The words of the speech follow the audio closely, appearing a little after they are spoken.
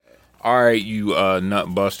All right, you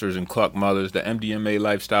nut busters and cluck mothers, the MDMA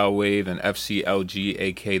Lifestyle Wave and FCLG,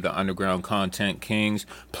 aka the Underground Content Kings,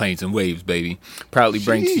 Planes and Waves, baby. Proudly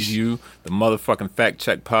bring to you the motherfucking Fact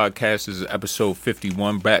Check Podcast. This is episode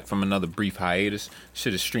 51, back from another brief hiatus.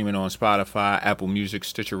 Shit is streaming on Spotify, Apple Music,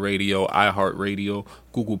 Stitcher Radio, iHeartRadio,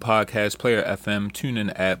 Google Podcast, Player FM,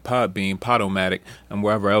 TuneIn app, Podbean, Podomatic, and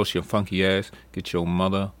wherever else your funky ass get your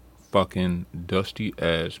motherfucking dusty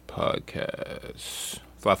ass podcasts.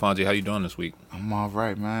 Fly Fonzie, how you doing this week? I'm all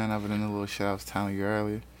right, man. Other than the little shit I was telling you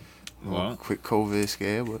earlier. A little quick COVID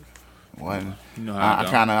scare, but wasn't. You know how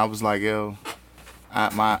I was like, yo,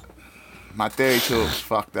 my theory to it was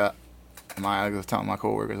fucked up. I was telling my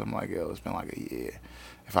coworkers, I'm like, yo, it's been like a year.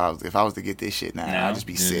 If I was to get this shit now, I'd just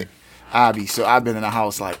be sick. I've been in the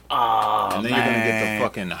house like, and then man. you're gonna get the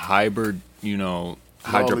fucking hybrid,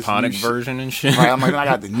 hydroponic version and shit. Right, I'm like, I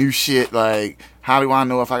got the new shit. Like, how do I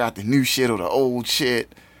know if I got the new shit or the old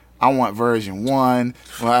shit? I want version 1.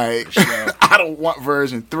 Like, I don't want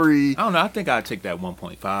version 3. I don't know. I think I'd take that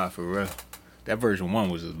 1.5 for real. That version 1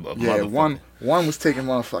 was a one was taking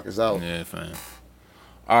motherfuckers out. Yeah, fam.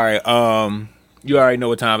 All right, you already know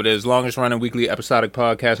what time it is. Longest running weekly episodic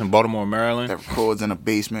podcast in Baltimore, Maryland. That records in a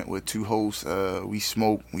basement with 2 hosts. We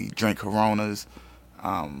smoke, we drink Coronas.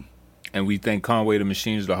 And we think Conway the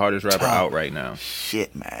Machine is the hardest rapper out right now.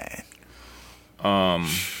 Shit, man.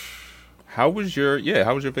 How was your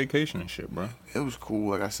vacation and shit, bro? It was cool.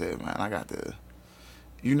 Like I said, man, I got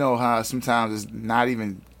you know how sometimes it's not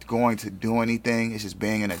even going to do anything. It's just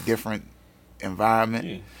being in a different environment.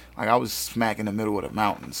 Yeah. Like, I was smack in the middle of the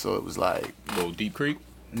mountains, so it was like... Little Deep Creek?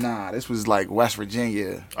 Nah, this was like West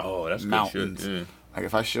Virginia. Oh, that's mountains. Good shit, yeah. Like,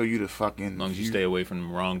 if I show you the fucking... As long as you stay away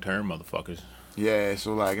from wrong turn motherfuckers. Yeah,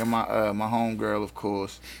 so like, and my homegirl, of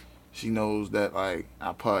course, she knows that, like,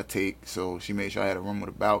 I partake, so she made sure I had a room with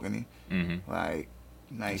a balcony. Mm-hmm. Like,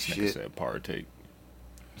 nice This shit. said partake.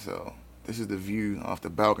 So, this is the view off the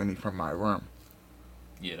balcony from my room.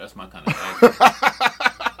 Yeah, that's my kind of thing.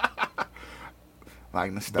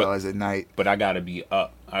 Like the stars at night. But I gotta be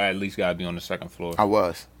up. I at least gotta be on the second floor. I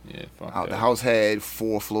was. Yeah, fuck that. The house had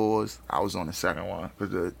 4 floors. I was on the second one.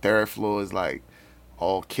 Because the third floor is like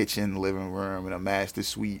all kitchen, living room, and a master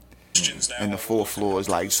suite. And the 4th floor is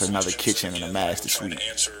like just another kitchen and a master suite.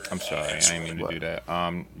 I'm sorry, I didn't mean to do that.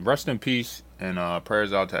 Rest in peace and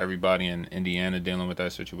prayers out to everybody in Indiana dealing with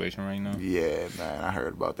that situation right now. Yeah, man, I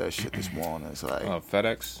heard about that shit this morning. It's like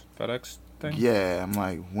FedEx thing. Yeah, I'm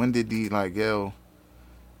like, when did yo?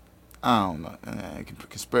 I don't know.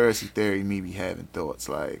 Conspiracy theory, me be having thoughts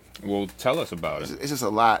like. Well, tell us about it. It's just a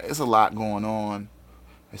lot. It's a lot going on.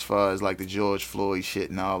 As far as like the George Floyd shit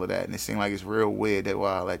and all of that, and it seems like it's real weird that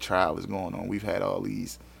while that trial is going on, we've had all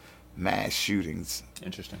these mass shootings.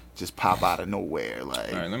 Interesting. Just pop out of nowhere,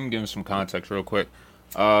 like. All right, let me give him some context real quick.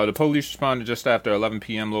 The police responded just after 11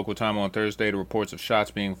 p.m. local time on Thursday to reports of shots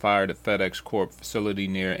being fired at FedEx Corp facility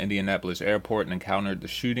near Indianapolis Airport and encountered the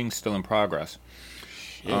shooting still in progress.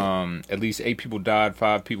 At least 8 people died.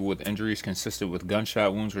 5 people with injuries consistent with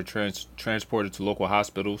gunshot wounds were transported to local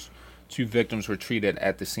hospitals. 2 victims were treated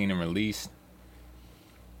at the scene and released.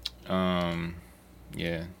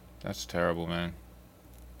 Yeah, that's terrible, man.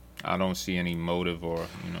 I don't see any motive or,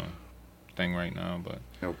 thing right now, but...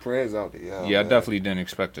 No prayers out there. Yeah, I definitely didn't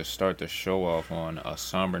expect to start the show off on a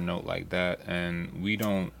somber note like that, and we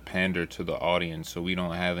don't pander to the audience, so we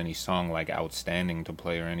don't have any song like Outstanding to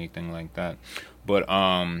play or anything like that. But,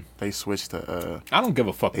 they switched to, I don't give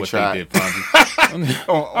a fuck what they did,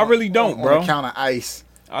 Fonzie. I really don't, bro. On account of ice.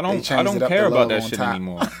 I don't care about that shit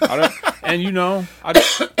anymore.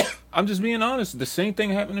 I'm just being honest. The same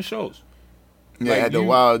thing happened to shows. Yeah, like at the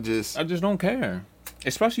wild just... I just don't care.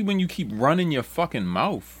 Especially when you keep running your fucking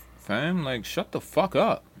mouth, fam. Like, shut the fuck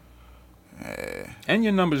up. Yeah. And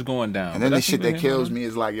your numbers going down. And then the shit that kills me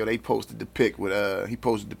is like, yo, they posted the pic with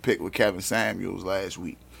Kevin Samuels last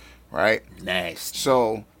week, right? Nasty.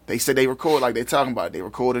 So they said they record, like they talking about it. They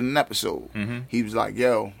recorded an episode. Mm-hmm. He was like,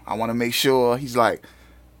 yo, I want to make sure. He's like,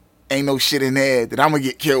 ain't no shit in there that I'm gonna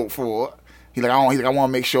get killed for. He's like, I want to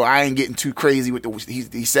make sure I ain't getting too crazy with the.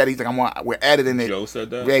 He said we're editing it. Joe said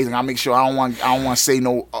that. Yeah, he's like, I make sure I don't want to say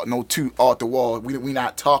no too off the wall. We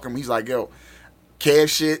not talking. He's like, yo, Kev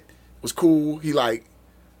shit was cool. He like,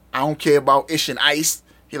 I don't care about Ish and Ice.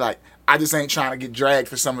 He like, I just ain't trying to get dragged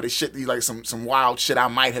for some of the shit. He's like some wild shit I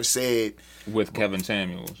might have said with Kevin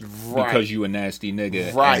Samuels, right? Because you a nasty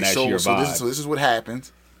nigga, right? And that's your vibe. So this is what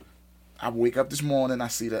happens. I wake up this morning. I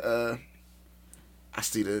see the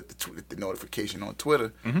notification on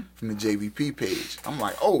Twitter from the JVP page. I'm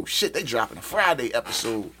like, oh shit, they dropping a Friday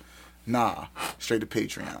episode. Nah, straight to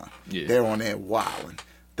Patreon. Yeah. They're on there wilding.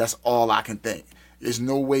 That's all I can think. There's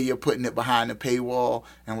no way you're putting it behind the paywall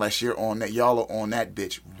unless you're on that. Y'all are on that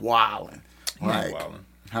bitch wilding. Like, wilding.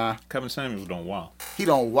 Huh? Kevin Samuels don't wild. He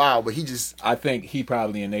don't wild, but he just. I think he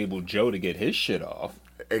probably enabled Joe to get his shit off.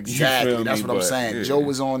 Exactly. That's what I'm saying. Yeah. Joe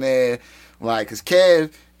was on there, like, cause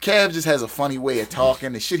Kev just has a funny way of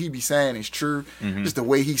talking. The shit he be saying is true. Mm-hmm. Just the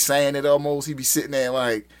way he's saying it almost. He be sitting there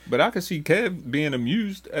like. But I could see Kev being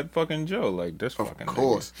amused at fucking Joe. Like, this fucking. Of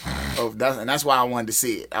course. That's why I wanted to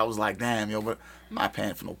see it. I was like, damn, yo, but I'm not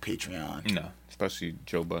paying for no Patreon. No, especially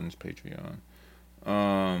Joe Budden's Patreon.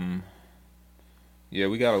 Yeah,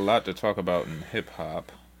 we got a lot to talk about in hip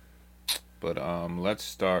hop. But let's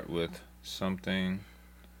start with something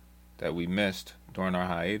that we missed during our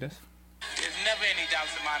hiatus. There's never any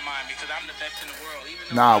doubts in my mind because I'm the best in the world.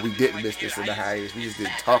 Nah, we didn't miss this in the hiatus. We just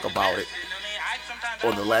didn't talk about it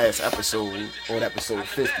on the last episode, on episode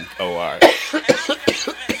 50. Oh, all right.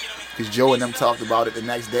 Because Joe and them talked about it the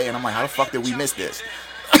next day, and I'm like, how the fuck did we miss this?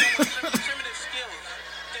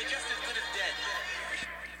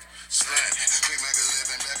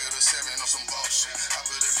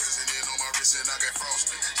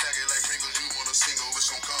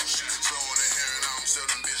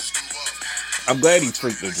 I'm glad he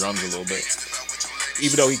freaked the drums a little bit.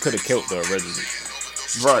 Even though he could have killed the original.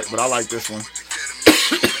 Right, but I like this one.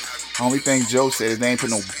 Only thing Joe said is they ain't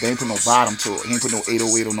put no bottom to it. He ain't put no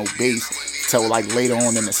 808 or no bass till like later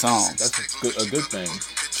on in the song. That's a good thing.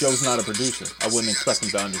 Joe's not a producer. I wouldn't expect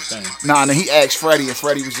him to understand. Nah, and then he asked Freddie, and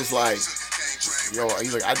Freddie was just like, yo,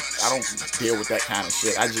 he's like, I don't deal with that kind of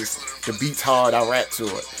shit. The beat's hard, I rap to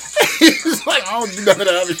it. He's like, I don't do none of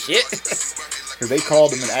the other shit. Because they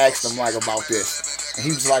called him and asked him, like, about this. And he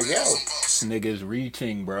was like, yo. This nigga's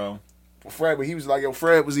reaching, bro. Fred, but he was like, yo,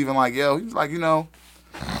 Fred was even like, yo. He was like, you know.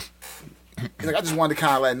 He's like, I just wanted to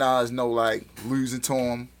kind of let Nas know, like, losing to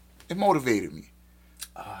him. It motivated me.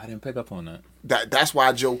 I didn't pick up on that. That's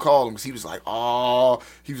why Joe called him. Because he was like, oh.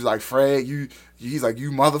 He was like, Fred, he's like, you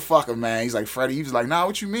motherfucker, man. He's like, Freddie. He was like, nah,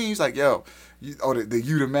 what you mean? He's like, yo. The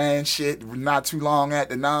you the man shit, not too long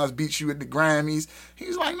after Nas beat you at the Grammys. He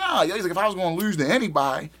was like, nah, yo. He's like, if I was going to lose to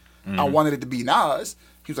anybody, I wanted it to be Nas.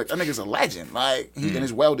 He was like, that nigga's a legend. Like, and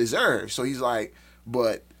it's well-deserved. So he's like,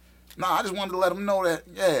 but, nah, I just wanted to let him know that,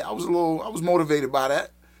 yeah, I was motivated by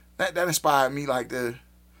that. That inspired me, like, to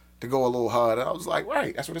go a little harder. I was like,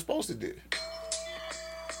 right, that's what it's supposed to do.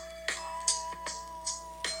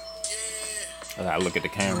 I gotta look at the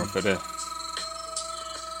camera for this.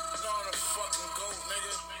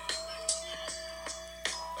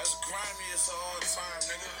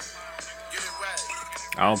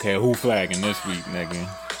 I don't care who flagging this week, nigga.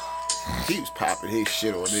 He was popping his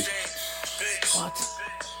shit on this. What?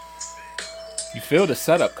 You feel the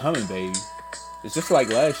setup coming, baby. It's just like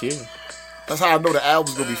last year. That's how I know the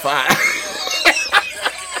album's gonna be fire. Back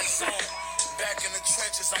in the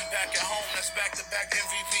trenches, I'm back at home. That's back-to-back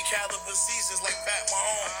MVP caliber seasons like Pat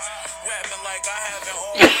Mahomes. Rapping like I haven't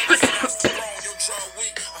already snapped the bone. Your jaw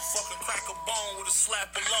weak, I fucking crack a bone with a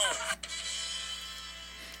slap alone.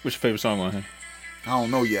 What's your favorite song on here? I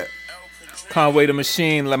don't know yet. Conway the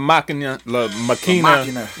Machine, La Machina.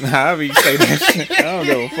 However you say that shit. I don't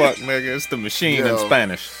give a fuck, nigga. It's the machine in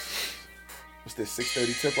Spanish. What's this,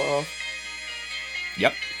 6:30 tip-off?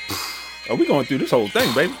 Yep. Oh, we going through this whole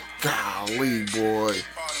thing, baby. Golly, boy.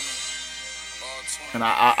 And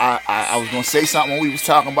I was going to say something when we was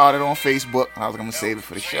talking about it on Facebook, and I was going to save it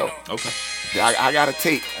for the show. Okay. I got a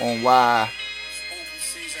take on why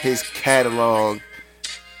his catalog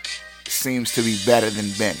seems to be better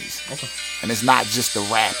than Benny's. Okay. And it's not just the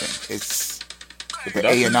rapping. It's the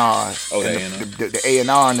A&R. Oh, the A&R. The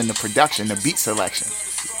A&R and then the production, the beat selection.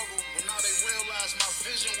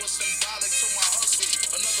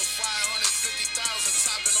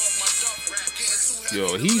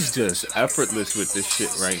 Yo, he's just effortless with this shit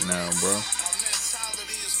right now, bro.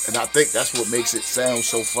 And I think that's what makes it sound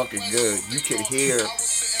so fucking good. You can hear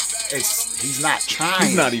he's not trying.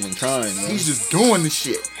 He's not even trying, man. He's just doing the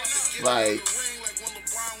shit. Like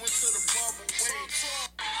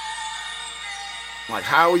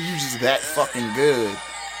how are you just that fucking good?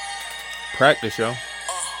 Practice, yo.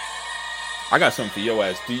 I got something for your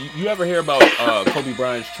ass. Do you ever hear about Kobe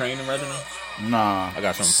Bryant's training regimen? Nah. I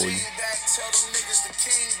got something for you.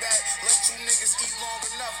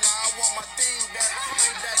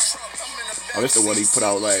 Oh, this is the one he put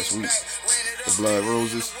out last week. The Blood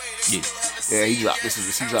Roses. Yeah. Yeah, he dropped the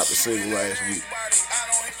single last week.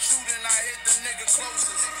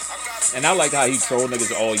 And I like how he troll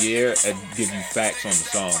niggas all year and give you facts on the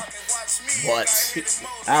song. But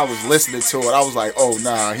I was listening to it. I was like, oh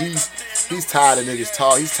nah, he's tired of niggas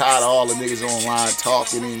talk. He's tired of all the niggas online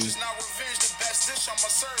talking and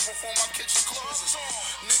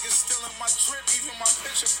niggas still in my drip, even my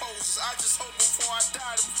picture poses. I just hope before I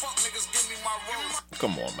die, them fuck niggas give me my rose.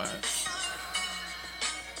 Come on, man.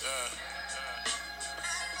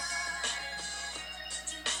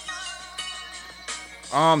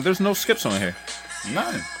 There's no skips on here.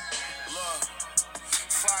 None. Look,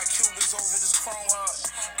 fried Cubans over this chrome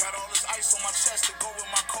hut. Got all this ice on my chest to go with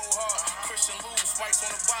my cold heart. Christian Lou's spikes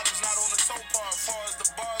on the bottoms, not on the toe part. As far as the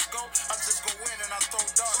bars go, I just go in and I throw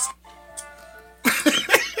darts.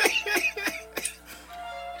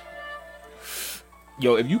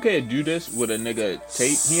 Yo, if you can't do this with a nigga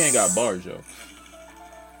tape, he ain't got bars, yo.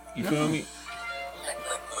 You feel me?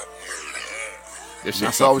 This shit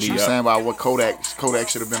I saw what fucked you me were up. saying about what Kodak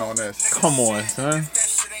should have been on this. Come on, son. That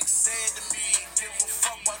shit ain't said to me. Give a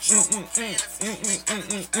fuck about your opinion.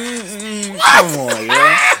 Come on, yo.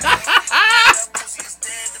 That pussy is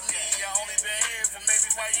dead to me. I only been here for maybe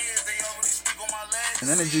 5 years. They already speak on my legs. And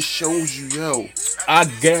then it just shows you, yo. I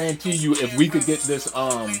guarantee you, if we could get this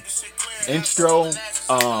intro,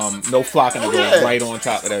 No Flocking to go yeah. right on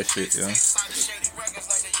top of that shit, yo.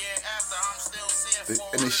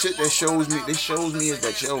 And the shit that shows me is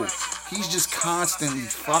that, yo, he's just constantly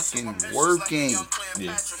fucking working.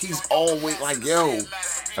 Yeah, He's always like, yo.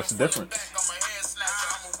 that's the difference.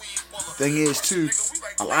 Thing is, too,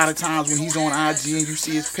 a lot of times when he's on IG and you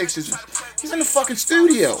see his pictures, he's in the fucking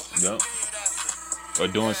studio. Yo. Or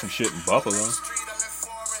doing some shit in Buffalo.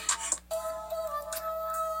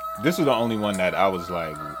 This is the only one that I was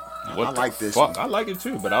like, what I the like this fuck? one. I like it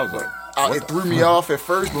too, but I was like, what It the threw me off at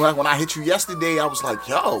first, but when I hit you yesterday, I was like,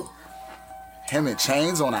 yo, him and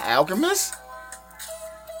Chains on The Alchemist?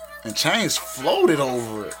 And Chains floated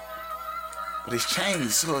over it. But it's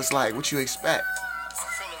Chains, so it's like, what you expect? I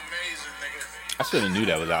feel amazing, nigga. I should have knew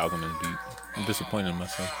that was the Alchemist beat. I'm disappointed in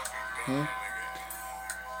myself. 100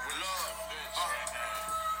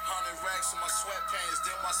 racks in my sweatpants,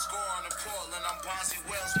 did my score on the Portland. I'm Bonzi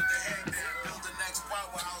Wells with the head. Build the next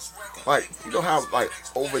White House record. Like, you know how, like,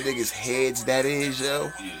 over niggas' heads that is, yo?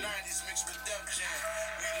 90s mixed with Def Jam.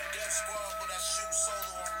 We the Death Squad, but I shoot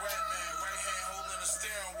solo on Red Man. Right hand holding the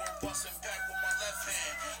steering wheel, busting back with my left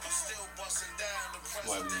hand. I'm still busting down the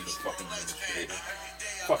presidential left hand.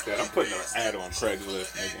 Fuck that, I'm putting an ad on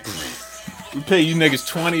Craigslist, nigga. We pay you niggas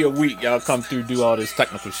 20 a week, y'all come through do all this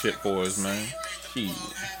technical shit for us, man. Shit.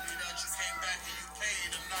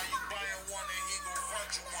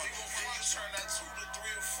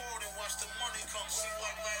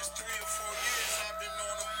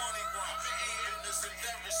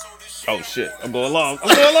 Oh shit, I'm going long.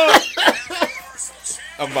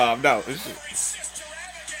 I'm bombed out. This shit.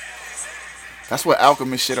 That's what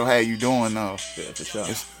Alchemist shit'll have you doing, though. Yeah, for sure.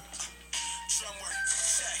 It's-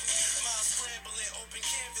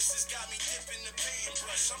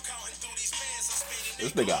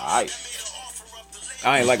 This nigga alright.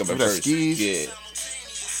 I ain't like him at With that first. skis? Yeah.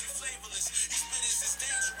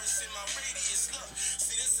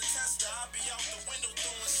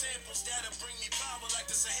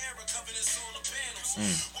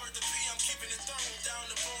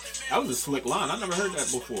 That was a slick line. I never heard that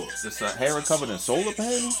before. The Sahara covered in solar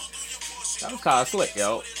panels? That was kind of slick,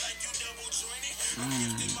 yo.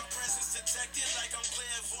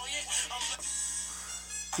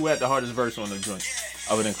 Who had the hardest verse on the joint,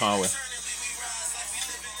 other than Conway?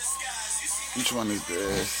 Each one is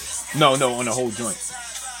this. No, on the whole joint.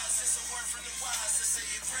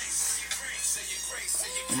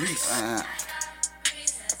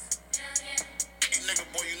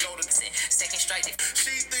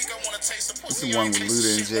 This is one with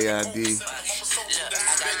Luda and JID.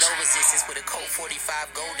 I got low resistance with a Colt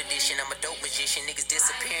 45 gold edition. I'm a dope magician. Niggas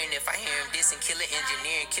disappearing if I hear him dissing. Killer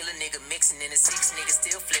engineering, killer nigga mixing. In the 6 niggas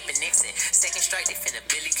still flipping Nixon. Second strike, they finna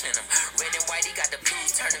Billy Clinton. Red and white, he got the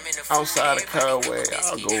blues. Turn him into Outside of Conway,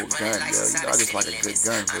 I'll go with gun, yo. I just like a good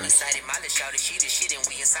gun I'm verse. inside Molly shouted, she the shit, and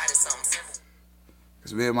we inside of something simple.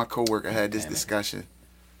 Because me and my coworker had this discussion.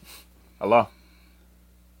 Allah.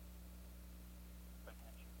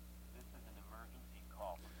 This is an emergency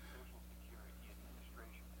call from the Social Security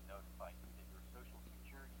Administration to notify you that your Social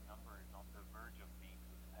Security number is on the verge of being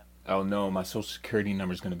suspended. Oh no, my social security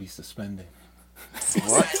number is gonna be suspended.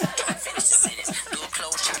 What? Finish the sentence. Little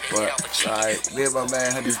clothes, chop the head But, off a chicken. alright, me and my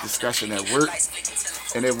man had this discussion at work.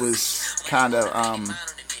 And it was kind of,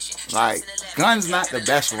 like, Gun's not the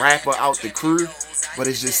best rapper out the crew. But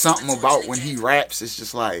it's just something about when he raps, it's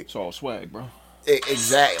just like, It's all swag, bro.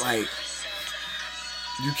 exact, like,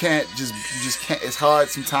 you just can't, it's hard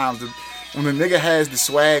sometimes to, when the nigga has the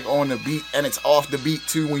swag on the beat and it's off the beat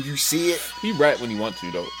too when you see it. He rap when he want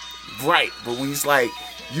to though. Right, but when it's like,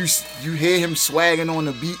 you hear him swagging on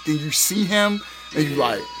the beat, then you see him, And you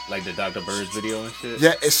like, the Dr. Bird's video and shit.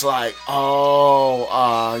 yeah, it's like,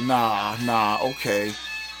 nah, okay.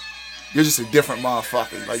 You're just a different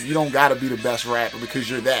motherfucker. Like, you don't gotta be the best rapper because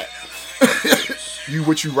you're that. You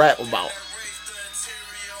what you rap about.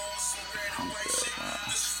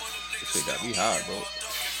 This shit got me high, bro.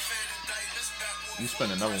 You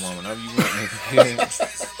spend another one whenever you want.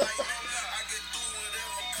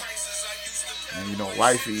 And you know,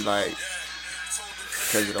 wifey, like,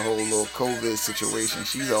 because of the whole little COVID situation,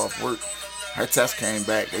 she's off work. Her test came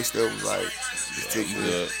back. They still was like, just take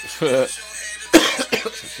it.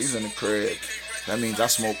 She's in the crib. That means I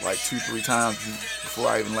smoked like 2-3 times before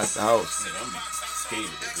I even left the house. Man, I'm scared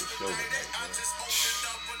of this shoulder back,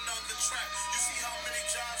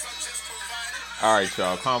 bro. All right,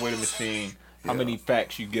 y'all. Conway the Machine. How many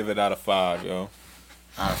facts you give it out of 5, yo?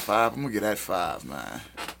 Out of 5, I'm gonna get that 5, man.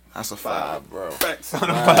 That's a 5, bro. Facts out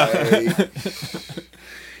of 5.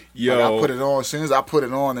 Yo, like, I put it on. As soon as I put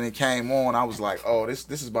it on and it came on, I was like, "Oh, this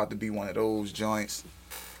is about to be one of those joints."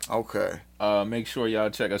 Okay. Make sure y'all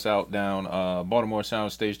check us out down Baltimore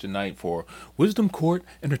Soundstage tonight for Wisdom Court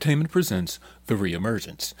Entertainment presents The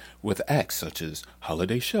Reemergence with acts such as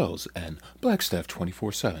Holiday Shells and Black Staff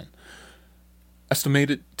 24/7.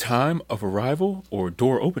 Estimated time of arrival or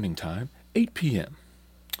door opening time 8 p.m.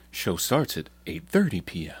 Show starts at 8:30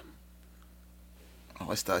 p.m.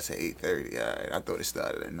 Oh, it starts at 8:30. All right. I thought it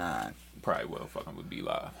started at 9. Probably will fucking would be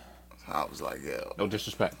live. So I was like, "Yo." No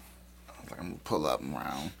disrespect. I was like, I'm gonna pull up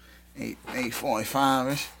around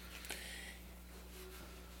 8:45ish.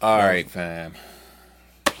 All right, fam.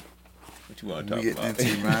 What you want to We talk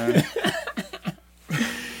getting about? into, man.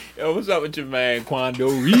 Yo, what's up with your man Quando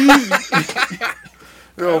Reezy?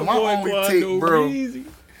 Yo, That my boy only Quando take, bro, Reezy.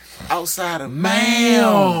 outside of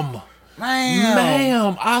Ma'am,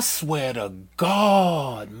 ma'am. I swear to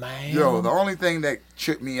God, man. Yo, the only thing that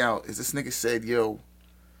tripped me out is this nigga said, "Yo,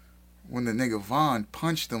 when the nigga Von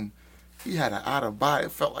punched him, he had an out of body.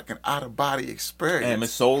 It felt like an out of body experience." Damn,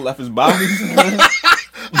 his soul left his body.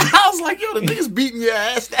 I was like, "Yo, the nigga's beating your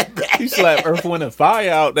ass that bad." He slapped Earth, Wind, and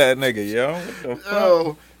Fire out that nigga, yo. What the fuck?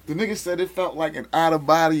 Yo, the nigga said it felt like an out of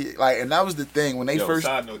body, like, and that was the thing when they Yo, first.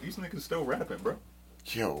 side note, these niggas still rapping, bro.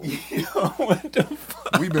 Yo, Yo, what the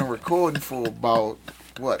fuck? we've been recording for about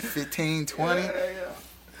what 15, 20. All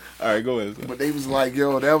right, go ahead. But they was like,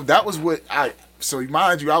 yo, that was what I. So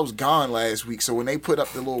mind you, I was gone last week. So when they put up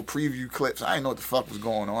the little preview clips, I didn't know what the fuck was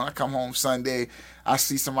going on. I come home Sunday, I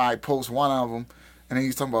see somebody post one of them, and then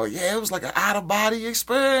he's talking about, yeah, it was like an out of body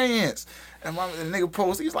experience. And the nigga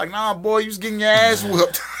post, he's like, nah, boy, you was getting your ass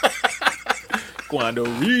whooped. Quando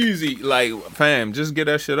Reezy, like, fam, just get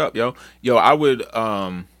that shit up, yo. Yo, I would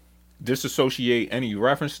disassociate any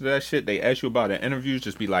reference to that shit. They ask you about it in interviews,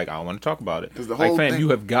 just be like, I don't want to talk about it. 'Cause the Like, whole fam, thing- you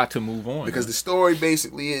have got to move on. Because man. the story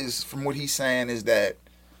basically is, from what he's saying, is that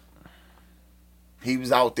he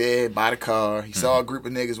was out there by the car. He saw a group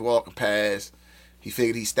of niggas walking past. He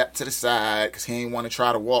figured he stepped to the side because he didn't want to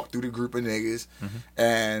try to walk through the group of niggas.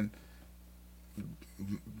 And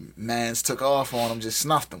mans took off on him, just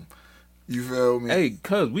snuffed him. You feel me? Hey,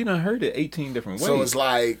 cuz, we done heard it 18 different ways. So it's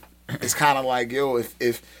like, it's kind of like, yo,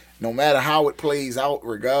 if no matter how it plays out,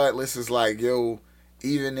 regardless, it's like, yo,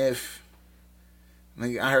 even if,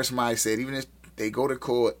 like, I heard somebody said, even if they go to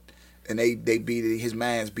court and they beat it, his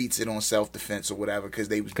man's beats it on self-defense or whatever, because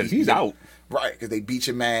he's out. Right, because they beat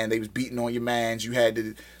your man, they was beating on your mans, you had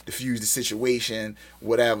to diffuse the situation,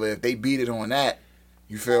 whatever. If they beat it on that,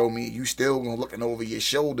 you feel me, you still gonna looking over your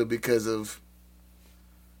shoulder because of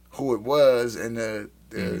who it was, and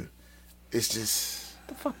it's just... What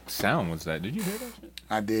the fuck sound was that? Did you hear that shit?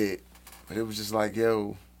 I did, but it was just like,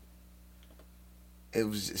 yo,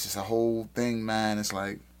 it's just a whole thing, man. It's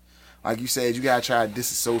like you said, you gotta try to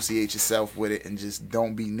disassociate yourself with it and just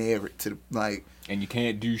don't be near it. And you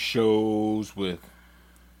can't do shows with,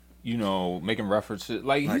 making references.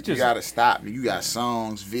 Like he you just gotta stop. You got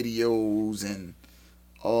songs, videos, and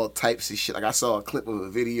all types of shit. Like, I saw a clip of a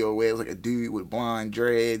video where it was like a dude with blonde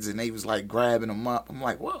dreads, and they was like grabbing him up. I'm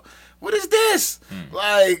like, well, what is this?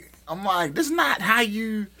 Like, I'm like, this is not how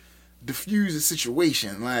you diffuse a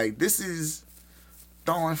situation. Like, this is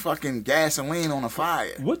throwing fucking gasoline on a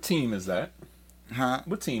fire. What team is that? Huh?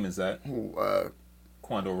 What team is that? Who,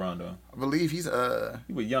 Quando Rondo. I believe he's,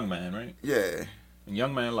 He was Young Man, right? yeah. And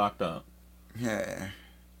Young Man locked up. Yeah.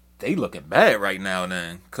 They looking bad right now,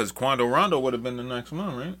 then, because Quando Rondo would have been the next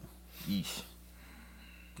one, right? Yeesh.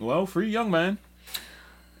 Well, free Young Man.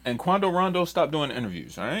 And Quando Rondo stopped doing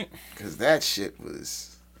interviews, all right? Because that shit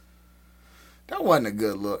that wasn't a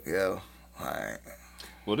good look, yo. Like,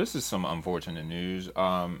 Well, this is some unfortunate news.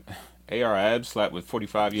 A.R. Abs slapped with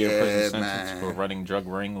 45-year Yeah, prison sentence man. for running drug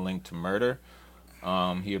ring linked to murder.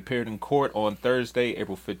 He appeared in court on Thursday,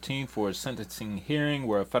 April 15th, for a sentencing hearing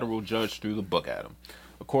where a federal judge threw the book at him.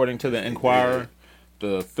 According to the Enquirer,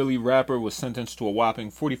 the Philly rapper was sentenced to a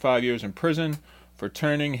whopping 45 years in prison for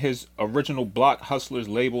turning his original Block Hustlers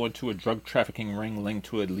label into a drug trafficking ring linked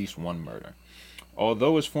to at least one murder.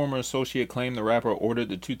 Although his former associate claimed the rapper ordered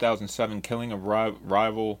the 2007 killing of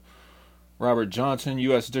rival Robert Johnson,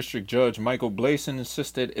 U.S. District Judge Michael Blason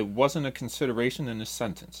insisted it wasn't a consideration in his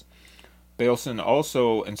sentence. Blason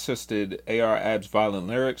also insisted A.R. Ab's violent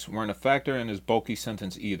lyrics weren't a factor in his bulky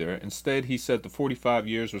sentence either. Instead, he said the 45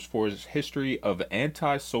 years was for his history of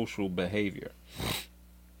antisocial behavior.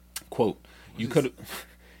 Quote, you could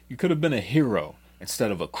have been a hero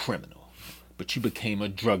instead of a criminal, but you became a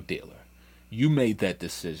drug dealer. You made that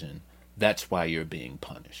decision. That's why you're being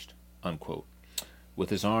punished. Unquote. With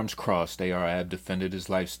his arms crossed, A.R. Ab defended his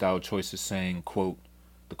lifestyle choices, saying, quote,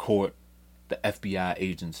 the court, the FBI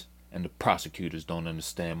agents, and the prosecutors don't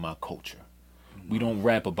understand my culture. We don't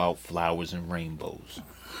rap about flowers and rainbows.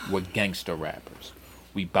 We're gangster rappers.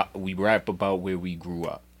 We rap about where we grew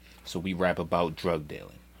up. So we rap about drug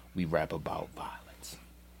dealing. We rap about violence.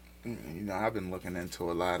 You know, I've been looking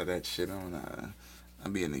into a lot of that shit on, I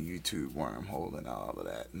be in the YouTube wormhole and all of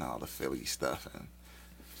that and all the Philly stuff. And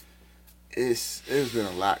there's been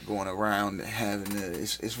a lot going around having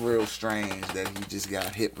it. It's real strange that he just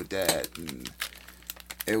got hit with that. And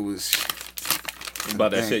it was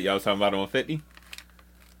about that shit y'all was talking about on 50?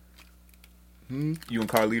 You and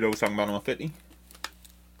Carlito was talking about on 50?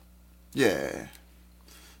 Yeah.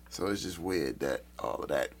 So it's just weird that all of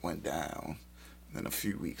that went down. And then a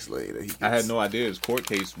few weeks later, I had no idea his court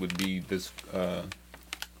case would be this.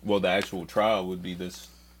 The actual trial would be this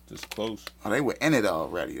close. Oh, they were in it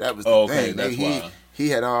already. That was the thing. That's why. He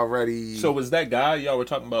had already. So was that guy y'all were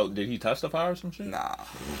talking about? Did he testify or some shit? Nah,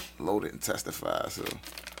 Lo didn't testify. So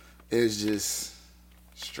it was just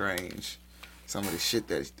strange. Some of the shit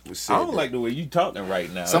that was said. I don't like the way you talking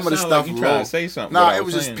right now. Some of the stuff like you trying to say something. Nah, it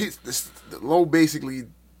was just Lo basically.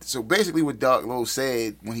 So basically, what Doug Lo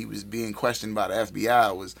said when he was being questioned by the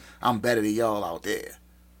FBI was, "I'm better than y'all out there."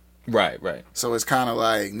 Right. So it's kind of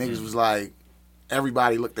like niggas was like,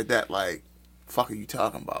 everybody looked at that like, "Fuck are you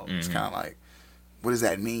talking about?" It's kind of like, what does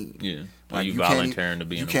that mean? Yeah, like you volunteering to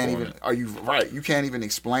be an informant. Are you right? You can't even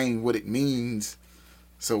explain what it means.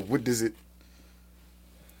 So what does it?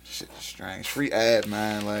 Shit, strange. Free Ab,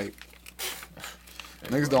 man. Like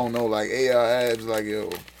niggas don't know. Like A.R. Ab's like, yo.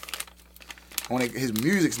 His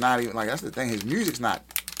music's not even like, that's the thing. His music's not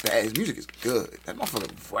bad. His music is good. That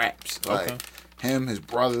motherfucker raps. Like him, his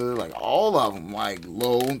brother, like all of them, like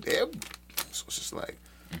Lo. So it's just like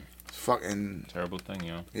fucking terrible thing,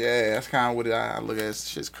 yo. Yeah, that's kind of what I look at. This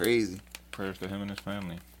shit's crazy. Prayers to him and his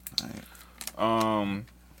family. Right. All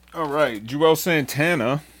right, Juelz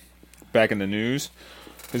Santana back in the news.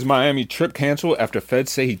 His Miami trip canceled after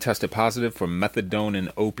feds say he tested positive for methadone and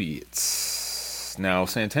opiates. Now,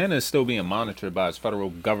 Santana is still being monitored by the federal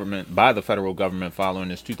government following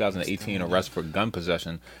his 2018 arrest for gun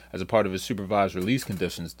possession. As a part of his supervised release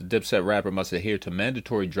conditions, the Dipset rapper must adhere to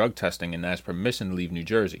mandatory drug testing and ask permission to leave New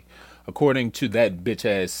Jersey. According to that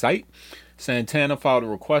bitch-ass site, Santana filed a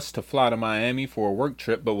request to fly to Miami for a work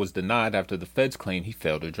trip but was denied after the feds claimed he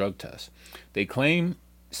failed a drug test. They claim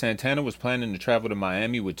Santana was planning to travel to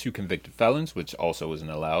Miami with 2 convicted felons, which also isn't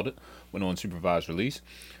allowed when on supervised release.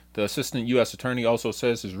 The assistant U.S. attorney also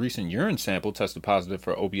says his recent urine sample tested positive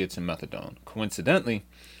for opiates and methadone. Coincidentally,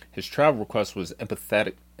 his travel request was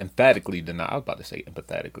emphatically denied.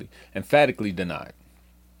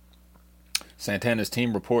 Santana's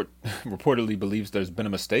team reportedly believes there's been a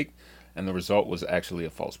mistake, and the result was actually a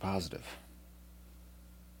false positive.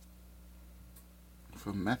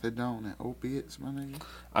 For methadone and opiates, my nigga?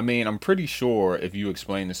 I mean, I'm pretty sure if you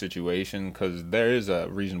explain the situation, because there is a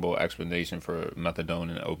reasonable explanation for methadone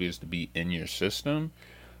and opiates to be in your system.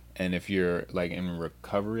 And if you're, like, in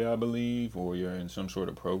recovery, I believe, or you're in some sort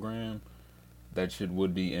of program, that shit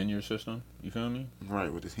would be in your system. You feel me?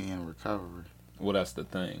 Right, with his hand recovery. Well, that's the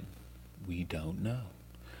thing. We don't know.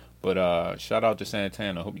 But shout out to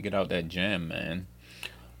Santana. Hope you get out that jam, man.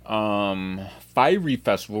 Fiery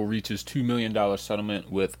Festival reaches $2 million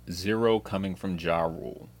settlement with zero coming from Ja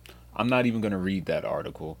Rule. I'm not even going to read that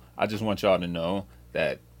article. I just want y'all to know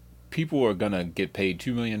that people are going to get paid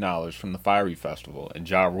 $2 million from the Fiery Festival, and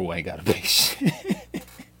Ja Rule ain't got to pay shit.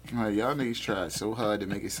 Right, y'all niggas tried so hard to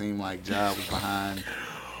make it seem like Ja was behind.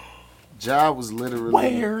 Ja was literally...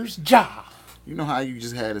 Where's Ja? You know how you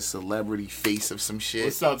just had a celebrity face of some shit?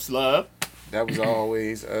 What's up, Slub? That was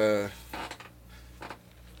always...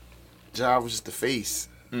 Ja was just the face.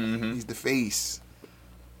 Mm-hmm. He's the face.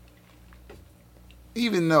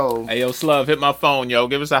 even though Hey, yo, Slug, hit my phone, yo.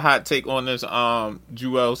 Give us a hot take on this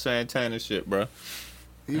Joel Santana shit, bro.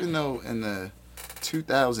 in the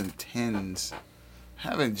 2010s,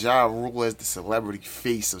 having Ja Rule as the celebrity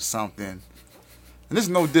face of something, and this is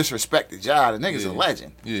no disrespect to Ja, the nigga's a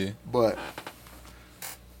legend, Yeah. but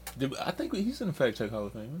I think he's in the Fact Check Hall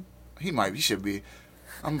of Fame, he should be.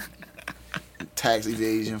 I'm tax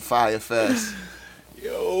evasion, Fire Fest,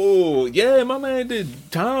 Yo, yeah, my man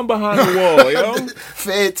did time behind the wall, yo.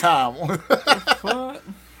 Fed time. What?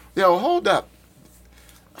 Yo, hold up.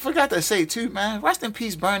 I forgot to say too, man. Rest in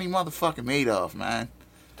peace, Bernie motherfucking Madoff, man.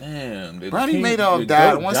 Damn. Bernie Madoff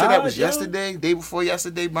died. I want to say that was yesterday, day before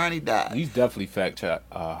yesterday. Bernie died. He's definitely Fact Check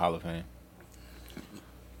Hall of Fame.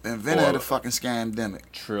 Inventor of the fucking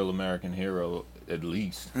scamdemic. Trill American hero, at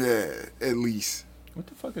least. Yeah, at least. What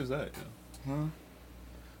the fuck is that, yo?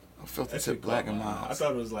 I felt That it shit said Black and I Miles.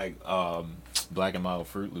 thought it was like Black and Mild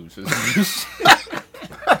Fruit Loops.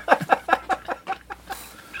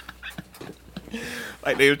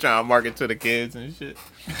 Like they were trying to market to the kids and shit.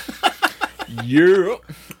 Yeah.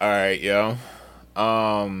 All right, yo.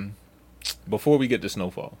 Before we get to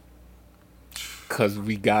Snowfall, cause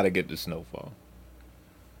we gotta get to Snowfall.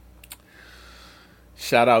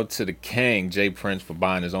 Shout out to the king, Jay Prince, for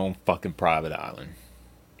buying his own fucking private island.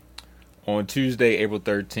 On Tuesday, April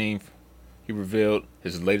 13th, he revealed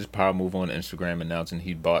his latest power move on Instagram, announcing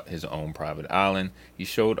he bought his own private island. He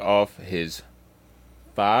showed off his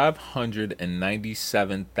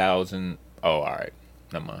 597,000. Oh, all right.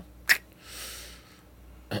 Never mind.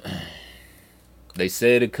 They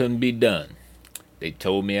said it couldn't be done. They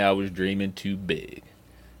told me I was dreaming too big.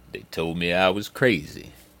 They told me I was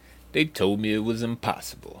crazy. They told me it was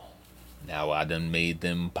impossible. Now I done made the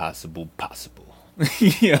impossible possible.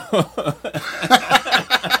 Yo.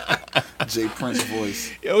 Jay Prince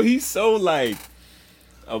voice. Yo, he's so like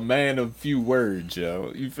a man of few words,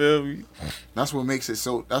 yo. You feel me? That's what makes it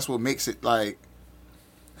so. That's what makes it like,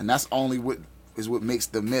 and that's only what makes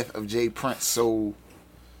the myth of Jay Prince so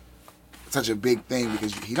such a big thing,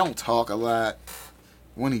 because he don't talk a lot.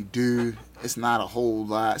 When he do, it's not a whole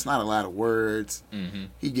lot. It's not a lot of words. Mm-hmm.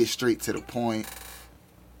 He gets straight to the point.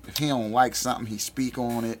 If he don't like something, he speak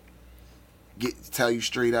on it. Tell you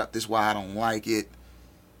straight up, this is why I don't like it.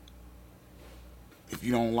 If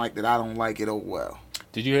you don't like that, I don't like it. Oh well.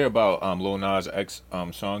 Did you hear about Lil Nas X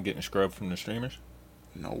song getting scrubbed from the streamers?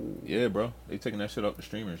 No. Yeah, bro. They taking that shit off the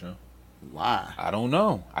streamers, yo. Why? I don't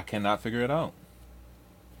know. I cannot figure it out.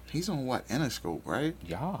 He's on what? Interscope, right?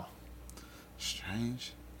 Yeah.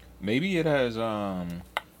 Strange. Maybe it has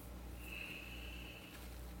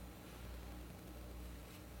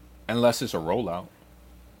unless it's a rollout.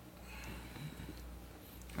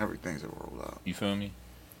 Everything's a rollout. You feel me?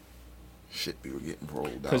 Shit, people getting rolled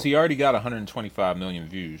out. Because he already got 125 million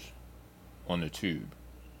views on the tube.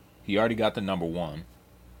 He already got the number one.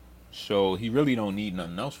 So he really don't need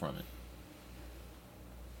nothing else from it.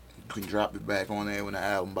 He dropped it back on there when the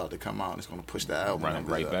album about to come out. It's gonna push the album Run it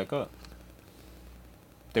numbers right up. back up.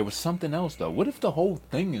 There was something else though. What if the whole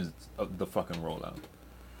thing is the fucking rollout?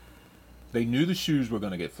 They knew the shoes were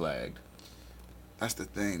gonna get flagged. That's the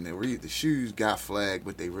thing. The shoes got flagged,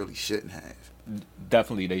 but they really shouldn't have. They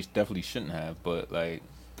definitely shouldn't have, but like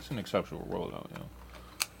it's an exceptional rollout, you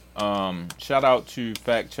know. Shout out to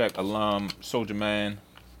Fact Check alum Soulja Man.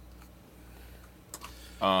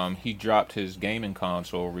 He dropped his gaming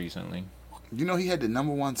console recently. You know, he had the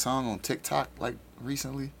number one song on TikTok like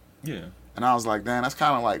recently, Yeah. and I was like, damn, that's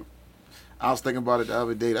kind of like. I was thinking about it the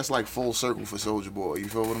other day. That's like full circle for Soulja Boy. You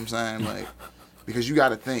feel what I'm saying? Like, because you got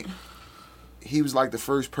to think, he was like the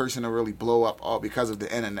first person to really blow up all because of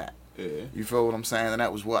the internet. Yeah. You feel what I'm saying? And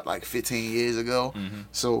that was what, like 15 years ago? Mm-hmm.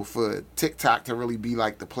 So for TikTok to really be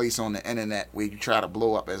like the place on the internet where you try to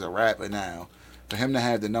blow up as a rapper now, for him to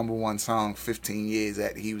have the number one song 15 years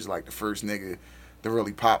after he was like the first nigga to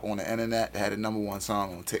really pop on the internet, that had the number one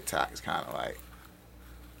song on TikTok, is kind of like...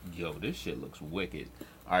 Yo, this shit looks wicked.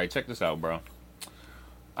 All right, check this out, bro.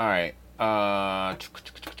 All right. All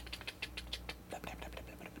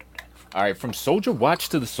right, from Soulja Watch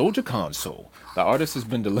to the Soulja Console, the artist has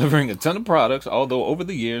been delivering a ton of products, although over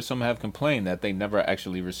the years some have complained that they never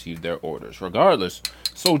actually received their orders. Regardless,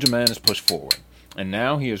 Soulja Man has pushed forward, and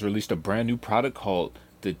now he has released a brand new product called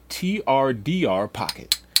the TRDR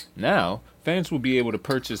Pocket. Now, fans will be able to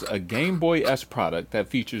purchase a Game Boy S product that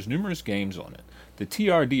features numerous games on it. The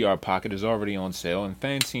TRDR Pocket is already on sale, and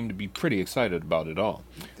fans seem to be pretty excited about it all.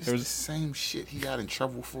 This is the same shit he got in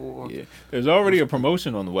trouble for. Yeah. There's already a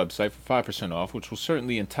promotion on the website for 5% off, which will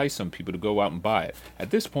certainly entice some people to go out and buy it.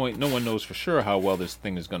 At this point, no one knows for sure how well this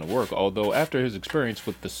thing is going to work, although after his experience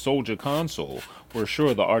with the Soulja Console, we're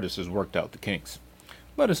sure the artist has worked out the kinks.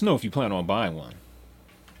 Let us know if you plan on buying one.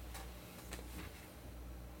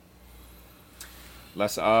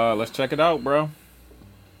 Let's check it out, bro.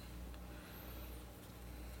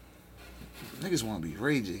 Niggas want to be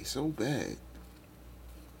Ray J so bad.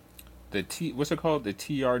 What's it called? The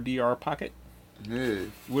TRDR pocket. Yeah.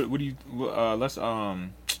 What do you? Let's What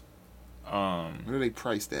do they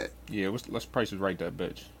price that? Yeah, let's price it right, that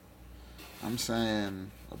bitch. I'm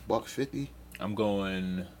saying $150. I'm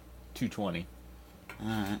going $220. All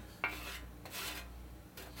right.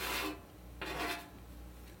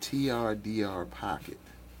 TRDR pocket.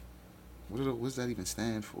 What's that even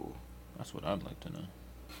stand for? That's what I'd like to know.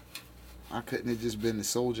 Why couldn't it just been the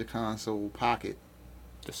Soldier Console Pocket?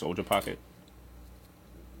 The Soldier Pocket,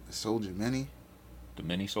 The Soldier Mini? the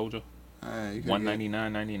Mini Soldier, You could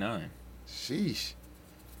 $199.99. Sheesh.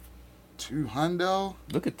 $200?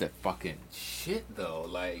 Look at that fucking shit though.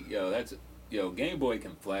 Like, Game Boy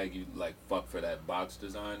can flag you like fuck for that box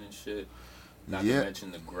design and shit. Not Yeah. to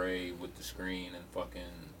mention the gray with the screen and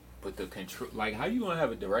fucking. But the control, like, how you gonna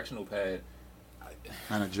have a directional pad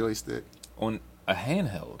And a joystick. on a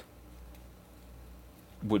handheld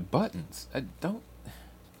with buttons? I don't.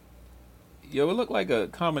 Yo, it looked like a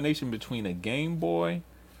combination between a Game Boy,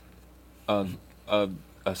 a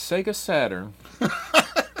Sega Saturn,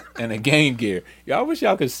 and a Game Gear. Yo, I wish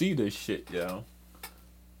y'all could see this shit, yo.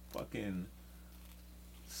 Fucking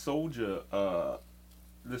Soldier,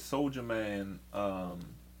 the Soldier Man,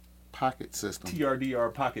 Pocket system.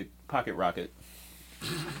 TRDR pocket rocket.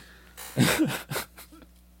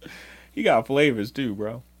 He got flavors too,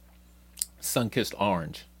 bro. Sun-kissed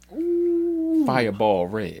orange. Ooh. Fireball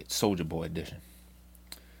red, Soldier Boy edition.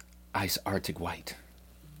 Ice Arctic white.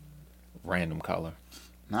 Random color.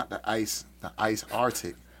 Not the ice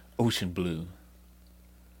Arctic. Ocean blue.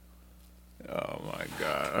 Oh my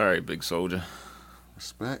god. Alright, big soldier.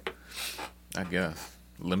 Respect. I guess.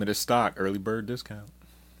 Limited stock, early bird discount.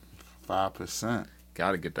 5%.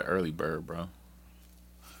 Gotta get the early bird, bro.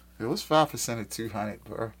 It was 5% of 200,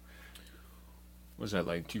 bro. What's that,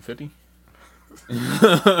 like $250?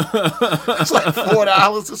 It's like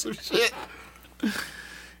 $4 or some shit.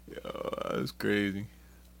 Yo, that's crazy.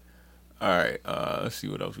 Alright, let's see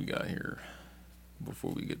what else we got here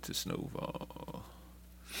before we get to Snowfall.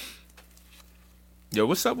 Yo,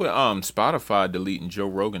 what's up with Spotify deleting Joe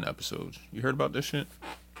Rogan episodes? You heard about this shit?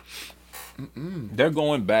 They're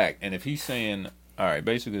going back, and if he's saying, all right,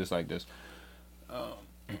 basically it's like this.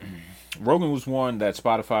 Rogan was warned that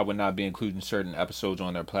Spotify would not be including certain episodes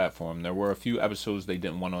on their platform. There were a few episodes they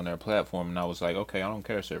didn't want on their platform, and I was like, okay, I don't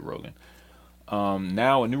care, said Rogan.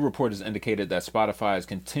 Now, a new report has indicated that Spotify has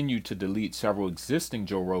continued to delete several existing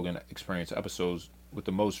Joe Rogan Experience episodes, with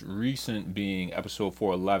the most recent being episode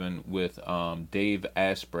 411 with Dave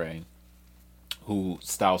Asprey, who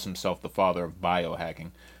styles himself the father of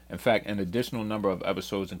biohacking. In fact, an additional number of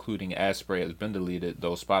episodes, including Asprey, has been deleted,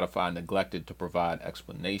 though Spotify neglected to provide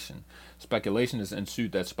explanation. Speculation has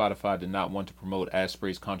ensued that Spotify did not want to promote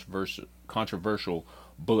Asprey's controversial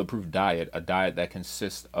bulletproof diet, a diet that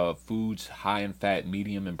consists of foods high in fat,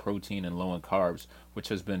 medium in protein, and low in carbs, which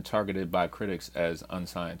has been targeted by critics as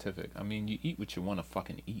unscientific. I mean, you eat what you want to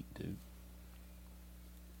fucking eat, dude.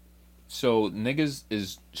 So niggas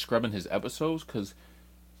is scrubbing his episodes because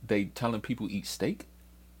they telling people eat steak?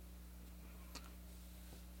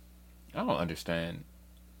 I don't understand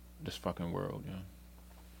this fucking world, yo.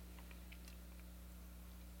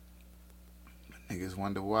 Niggas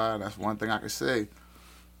wonder why. That's one thing I can say.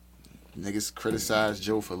 Niggas criticize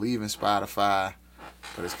Joe for leaving Spotify,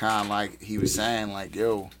 but it's kind of like he was saying, like,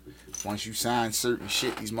 yo, once you sign certain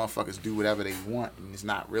shit, these motherfuckers do whatever they want, and it's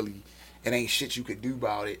not really, it ain't shit you could do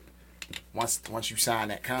about it once you sign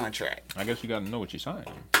that contract. I guess you gotta know what you're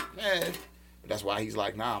signing. Yeah. That's why he's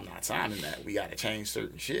like, nah, I'm not signing that. We gotta change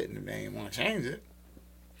certain shit, and if they ain't want to change it.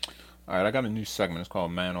 Alright, I got a new segment. It's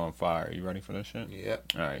called Man on Fire. You ready for this shit?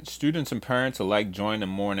 Yep. Alright, students and parents alike joined in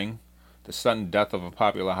mourning the sudden death of a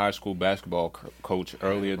popular high school basketball coach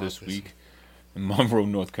earlier this week in Monroe,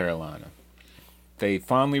 North Carolina. They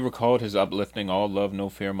fondly recalled his uplifting all love, no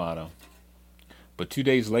fear motto. But 2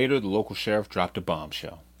 days later, the local sheriff dropped a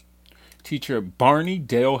bombshell. Teacher Barney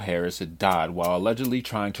Dale Harris had died while allegedly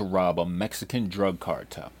trying to rob a Mexican drug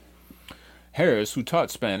cartel. Harris, who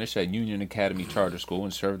taught Spanish at Union Academy Charter School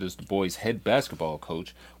and served as the boys' head basketball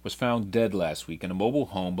coach, was found dead last week in a mobile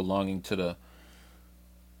home belonging to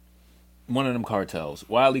one of them cartels,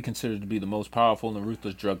 widely considered to be the most powerful and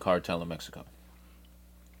ruthless drug cartel in Mexico.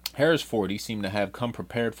 Harris, 40, seemed to have come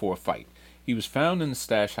prepared for a fight. He was found in the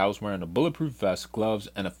stash house wearing a bulletproof vest, gloves,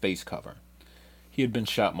 and a face cover. He had been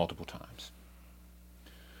shot multiple times.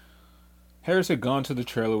 Harris had gone to the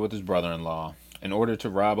trailer with his brother-in-law, in order to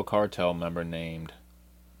rob a cartel member named.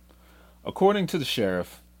 According to the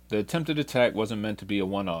sheriff, the attempted attack wasn't meant to be a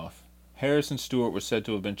one-off. Harris and Stewart were said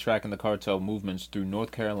to have been tracking the cartel movements through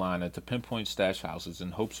North Carolina to pinpoint stash houses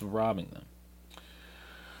in hopes of robbing them.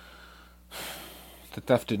 The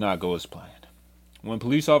theft did not go as planned. When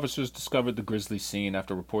police officers discovered the grisly scene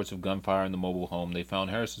after reports of gunfire in the mobile home, they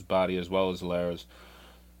found Harris's body as well as Lara's,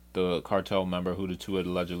 the cartel member who the two had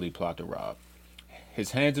allegedly plotted to rob.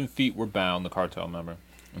 His hands and feet were bound, the cartel member,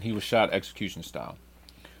 and he was shot execution style,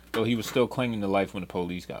 though he was still clinging to life when the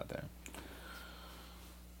police got there.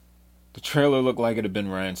 The trailer looked like it had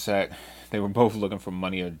been ransacked. They were both looking for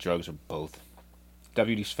money or drugs or both.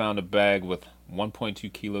 Deputies found a bag with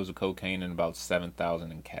 1.2 kilos of cocaine and about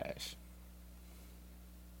 $7,000 in cash.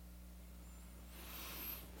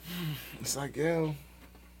 It's like, yo.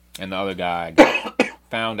 And the other guy got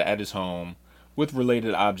found at his home with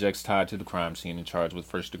related objects tied to the crime scene and charged with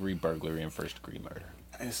first-degree burglary and first-degree murder.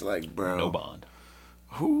 It's like, bro. No bond.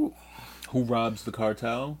 Who robs the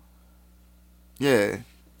cartel? Yeah.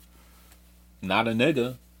 Not a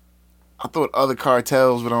nigga. I thought other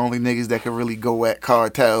cartels were the only niggas that could really go at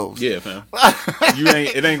cartels. Yeah, fam.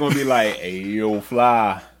 It ain't gonna be like, hey, yo,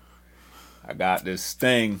 fly, I got this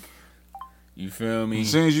thing. You feel me?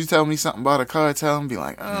 As soon as you tell me something about a cartel, I'm be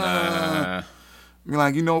like, Nah. Be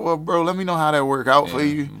like, you know what, bro? Let me know how that work out for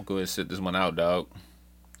you. I'm gonna go ahead and sit this one out, dog.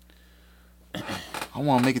 I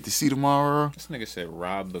want to make it to see tomorrow. This nigga said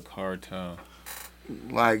rob the cartel.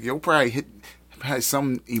 Like, you'll probably hit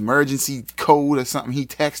some emergency code or something he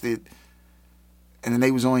texted, and then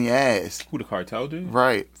they was on your ass. Who, the cartel dude?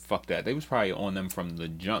 Right. Fuck that. They was probably on them from the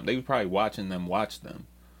jump. They was probably watching them watch them.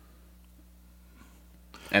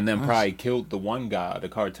 And then probably killed the one guy, the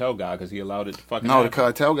cartel guy, because he allowed it to fucking No, happen. the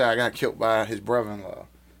cartel guy got killed by his brother-in-law.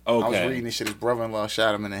 Okay. I was reading this shit. His brother-in-law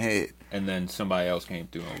shot him in the head. And then somebody else came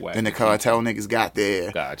through and whacked. Then the cartel niggas got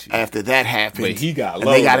there. Got you. After that happened. But he got and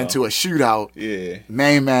low, they got though. into a shootout. Yeah.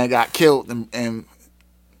 Main man got killed, and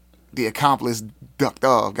the accomplice ducked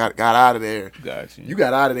off, got out of there. Got you. You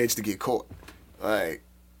got out of there just to get caught. Like,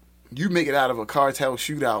 you make it out of a cartel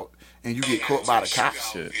shootout, and you get caught by the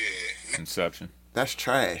cops. Shit. Inception. That's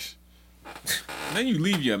trash. And then you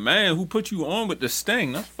leave your man who put you on with the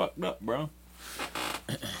sting. That's fucked up, bro.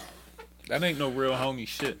 That ain't no real homie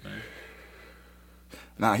shit, man.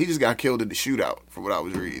 Nah, he just got killed in the shootout, from what I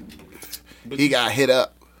was reading. But He got hit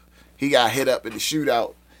up. He got hit up in the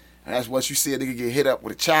shootout. And that's once you see a nigga get hit up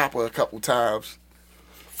with a chopper a couple times.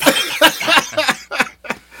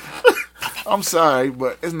 I'm sorry,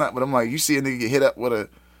 but it's not. But I'm like, you see a nigga get hit up with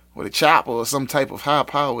a chopper or some type of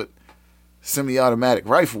high-powered semi-automatic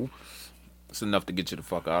rifle. it's enough to get you the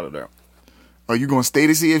fuck out of there. Are you gonna stay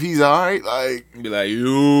to see if he's all right? Like, Be like,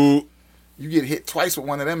 you. you get hit twice with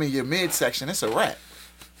one of them in your midsection, it's a wrap.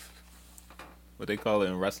 What they call it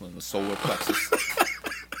in wrestling, the solar plexus.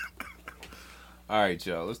 All right,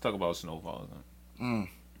 y'all. Let's talk about Snowfall. Then.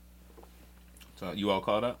 So you all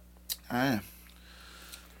caught up? I am.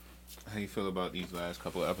 How you feel about these last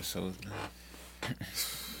couple of episodes?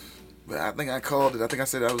 But I think I called it. I think I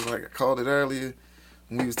said I called it earlier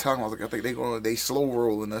when we was talking. I was like, I think they slow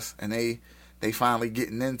rolling us, and they finally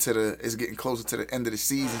getting it's getting closer to the end of the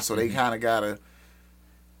season, so they kind of gotta.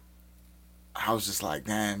 I was just like,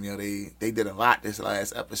 damn, you know, they did a lot this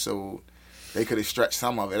last episode. They could have stretched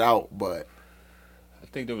some of it out, but I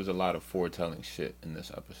think there was a lot of foretelling shit in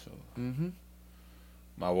this episode. mm-hmm.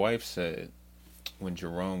 My wife said when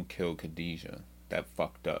Jerome killed Khadijah, that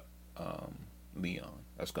fucked up Leon.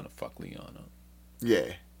 That's gonna fuck Leon up.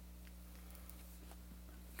 Yeah.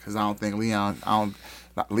 Cause I don't think I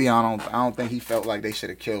don't think he felt like they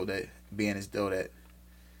should have killed it, being as though that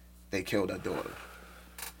they killed her daughter.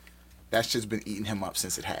 That's just been eating him up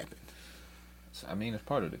since it happened. I mean, it's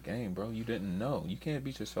part of the game, bro. You didn't know. You can't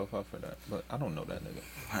beat yourself up for that. But I don't know that nigga.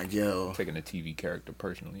 Like, yo. Taking a TV character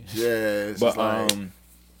personally. Yeah, it's But just like,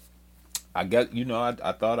 I get,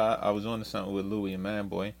 I thought I was on to something with Louis and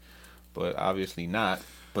Manboy, but obviously not.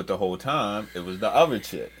 But the whole time it was the other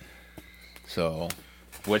chick. So,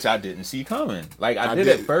 which I didn't see coming. Like I did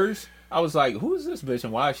at first. I was like, "Who is this bitch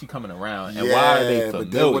and why is she coming around and why are they familiar?"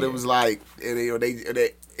 But then when it was like,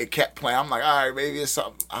 it kept playing. I'm like, all right, maybe it's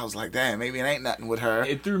something. I was like, damn, maybe it ain't nothing with her.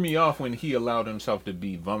 It threw me off when he allowed himself to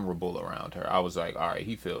be vulnerable around her. I was like, all right,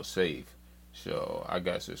 he feels safe, so I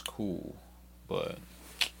guess it's cool. But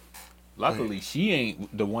luckily, she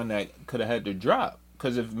ain't the one that could have had to drop.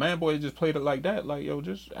 Because if Manboy just played it like that, like, yo,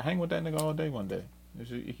 just hang with that nigga all day one day.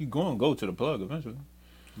 He going to go to the plug eventually.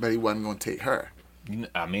 But he wasn't going to take her.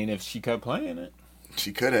 I mean, if she kept playing it.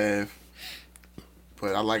 She could have.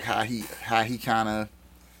 But I like how he kind of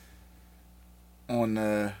on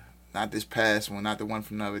the not this past one, not the one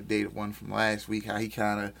from the other day, the one from last week, how he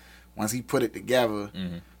kind of, once he put it together,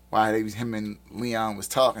 while him and Leon was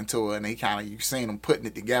talking to her, and they kind of, you seen him putting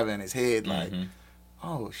it together in his head, like,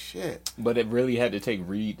 oh, shit. But it really had to take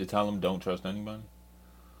Reed to tell him don't trust anybody?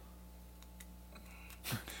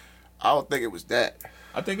 I don't think it was that.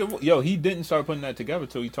 I think he didn't start putting that together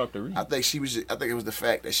till he talked to Reed. I think it was the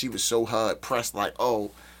fact that she was so hard pressed, like,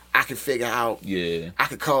 oh, I can figure out, I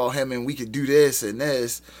could call him and we could do this and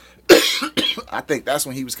this. I think that's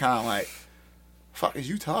when he was kind of like, fuck is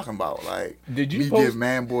you talking about? Like, did you give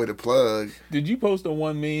Man Boy the plug. Did you post the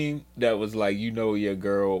one meme that was like, your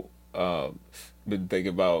girl been thinking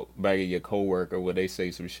about bagging your coworker where they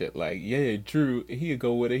say some shit like, yeah, Drew, he'll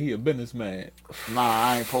go with it, he a businessman. Nah,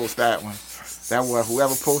 I ain't post that one. That was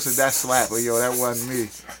whoever posted that slapper, yo, that wasn't me.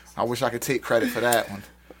 I wish I could take credit for that one.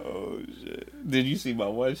 Oh shit! Did you see my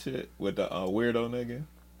one shit with the weirdo nigga?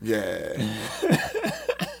 Yeah.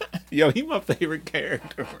 Yo, he my favorite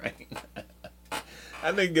character right now.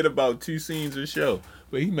 I didn't get about 2 scenes a show,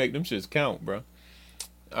 but he make them shits count, bro.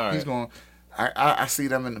 All right. He's going. I see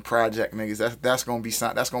them in the project niggas. That's gonna be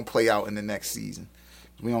something. That's gonna play out in the next season.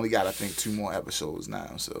 We only got, I think, 2 more episodes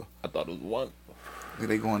now. So I thought it was 1.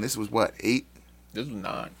 They going. This was what, 8? This was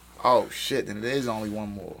 9. Oh shit! Then there is only 1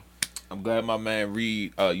 more. I'm glad my man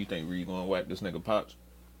Reed. You think Reed gonna whack this nigga Pops?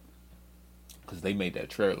 Because they made that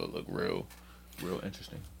trailer look real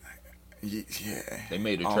interesting. Yeah. They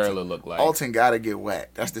made the trailer look like Alton gotta get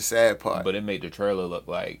whacked. That's the sad part. But it made the trailer look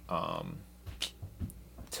like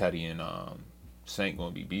Teddy and Saint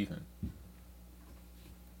gonna be beefing.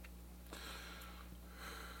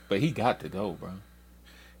 But he got to go, bro.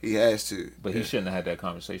 He has to. But he shouldn't have had that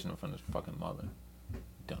conversation in front of his fucking mother.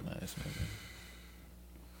 Dumbass nigga.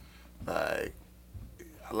 Like,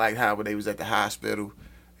 I like how when they was at the hospital,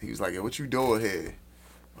 he was like, yo, what you doing here?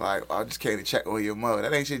 Like, I just came to check on your mother.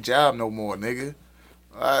 That ain't your job no more, nigga.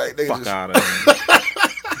 Like, they Fuck out of here.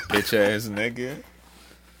 Bitch ass nigga.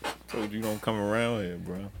 Told you don't come around here,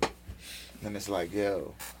 bro. And it's like,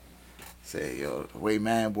 yo, the way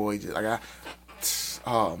Man Boy just, like,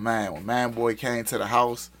 oh man, when Man Boy came to the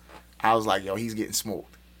house, I was like, yo, he's getting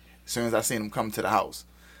smoked. As soon as I seen him come to the house,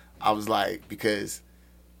 I was like, because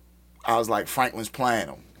I was like, Franklin's playing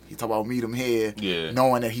him. He talk about meet him here,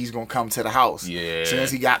 knowing that he's gonna come to the house. Yeah. As soon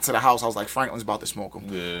as he got to the house, I was like, Franklin's about to smoke him.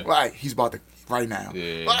 Yeah. Like, he's about to right now.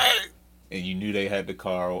 Yeah. Like, and you knew they had the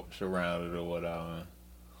car surrounded or whatever.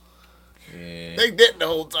 Yeah. They didn't the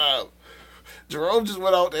whole time. Jerome just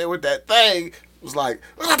went out there with that thing. Was like,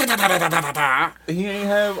 he ain't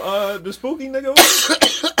have the spooky nigga with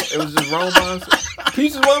him. It was just Roman.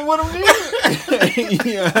 Pieces wasn't with him neither.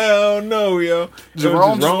 Yeah, I don't know, yo.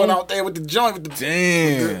 Jerome just went out there with the joint. With the,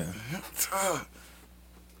 damn.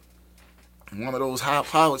 One of those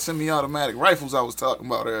high-powered semi-automatic rifles I was talking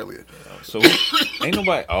about earlier. So ain't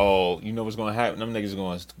nobody. Oh, you know what's gonna happen? Them niggas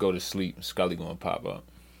gonna go to sleep. And Scully gonna pop up.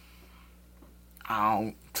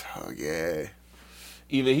 Yeah.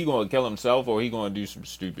 Either he gonna kill himself or he gonna do some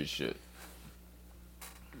stupid shit.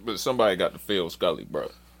 But somebody got to feel Scully,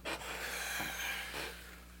 bro.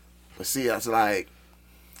 But see, it was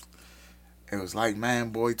like Man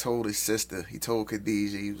Boy told his sister. He told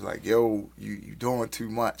Khadijah, he was like, yo, you doing too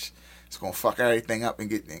much. It's gonna fuck everything up and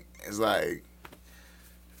get. It's like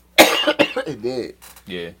it did.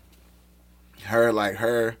 Yeah. Her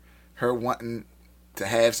wanting to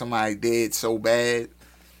have somebody dead so bad.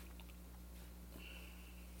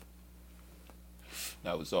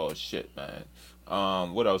 That was all shit, man.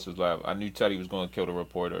 What else was left? I knew Teddy was gonna kill the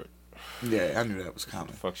reporter. Yeah, I knew that was coming.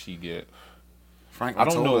 What the fuck she get? Franklin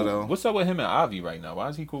I don't know. Her, though. What's up with him and Avi right now? Why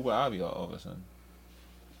is he cool with Avi all of a sudden?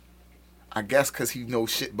 I guess because he knows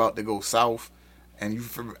shit about to go south, and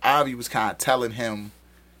Avi was kind of telling him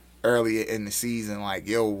earlier in the season, like,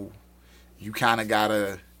 yo, you kind of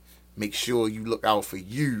gotta make sure you look out for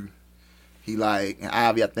you. He like, and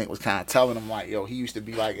Avi I think was kind of telling him like, yo, he used to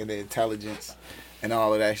be like in the intelligence and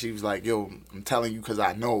all of that. She was like, yo, I'm telling you because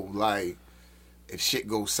I know, like, if shit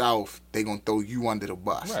goes south, they gonna throw you under the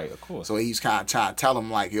bus. Right, of course. So he's kind of trying to tell him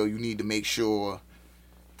like, yo, you need to make sure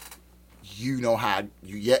you know how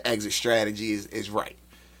your exit strategy is right.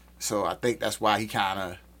 So I think that's why he kind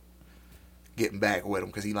of getting back with him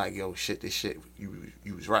because he like, yo, shit, this shit, you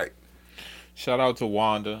was right. Shout out to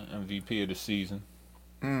Wanda, MVP of the season.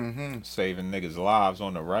 Mm-hmm. Saving niggas' lives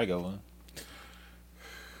on the regular.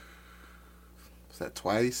 Was that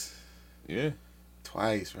twice? Yeah.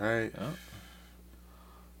 Twice, right?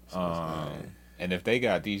 Yeah. And if they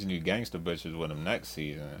got these new gangster bitches with them next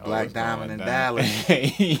season, Black it's Diamond going and down. Dallas.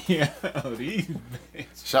 Yo, these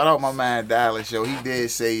bitches. Shout out my man Dallas, yo. He did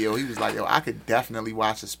say, yo, he was like, yo, I could definitely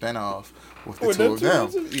watch a spinoff with the two of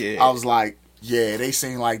them. Yeah. I was like, yeah, they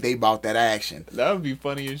seem like they about that action. That would be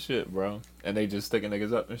funny as shit, bro. And they just sticking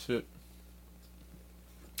niggas up and shit.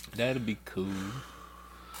 That'd be cool.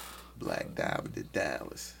 Black Diamond and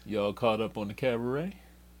Dallas. Y'all caught up on the cabaret?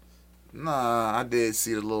 Nah, I did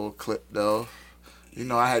see the little clip though. You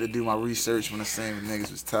know, I had to do my research when I seen what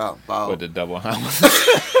niggas was talking about. With the double homicide.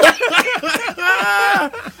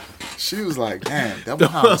 She was like, damn, double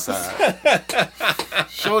homicide.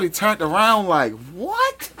 Shorty turned around like,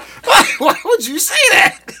 what? Why would you say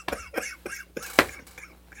that?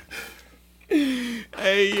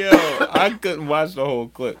 Hey, yo. I couldn't watch the whole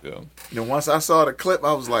clip, yo. Then once I saw the clip,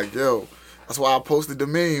 I was like, yo, that's why I posted the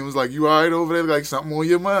meme. It was like, you all right over there? Like something on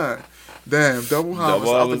your mind. Damn, double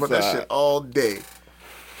homicide. I think about that shit all day.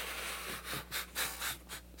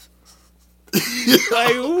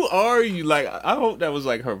 Like, who are you? Like, I hope that was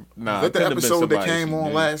like her. Nah, Is that it the could've been episode that somebody came she on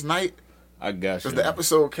knew. last night? I guess. Because the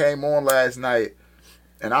episode came on last night,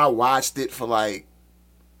 and I watched it for like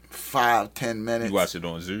 5-10 minutes. You watched it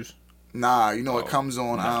on Zeus? Nah, you know it comes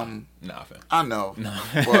on. Nah, fam. I know, No.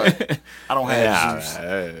 but I don't have Nah,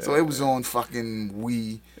 Zeus, so it was on fucking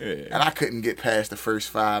Wii, and I couldn't get past the first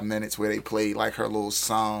 5 minutes where they played like her little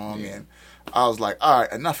song, and I was like, all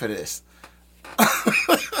right, enough of this.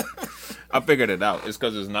 I figured it out. It's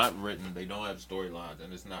because it's not written. They don't have storylines,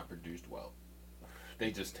 and it's not produced well. They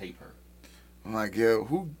just tape her. I'm like, yo,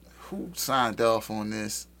 who signed off on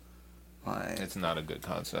this? Like, It's not a good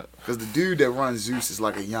concept. because the dude that runs Zeus is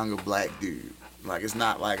like a younger black dude. Like, it's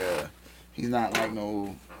not like he's not like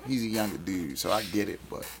he's a younger dude, so I get it,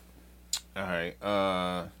 but. All right.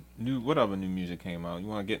 What other new music came out? You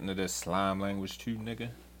want to get into this slime language too, nigga?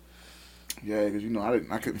 Yeah, because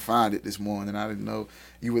I couldn't find it this morning. I didn't know.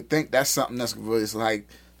 You would think that's something it's like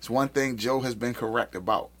it's one thing Joe has been correct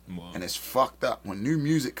about, Wow. and it's fucked up. When new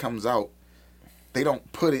music comes out, they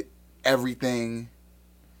don't put everything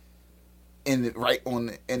in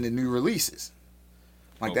the new releases.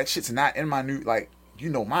 Like that shit's not in my new my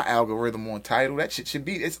algorithm on Tidal. That shit should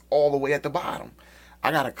be it's all the way at the bottom. I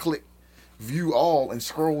gotta click view all and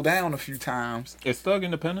scroll down a few times. Is Thug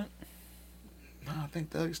independent? No, I think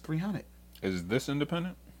Doug is 300. Is this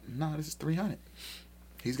independent? No, this is 300.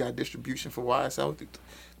 He's got distribution for YSL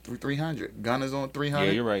through 300. Gunna's on 300.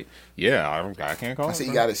 Yeah, you're right. Yeah, I can't call I it. see he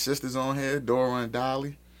bro. got his sisters on here, Dora and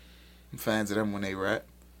Dolly. I'm fans of them when they rap.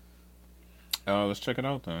 Let's check it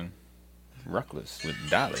out then. Reckless with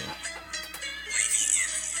Dolly.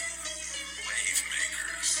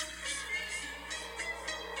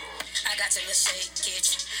 I got to the shake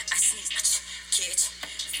kitchen. I see kitchen.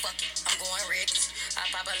 Fuck it, I'm going reckless. I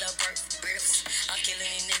pop a little beers. I'm killing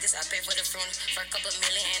these niggas. I pay for the front for a couple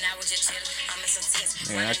million, and I was just chilling. I'm in some tents.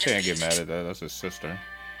 Yeah, I can't get mad at that. That's his sister.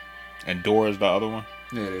 And Dora's the other one?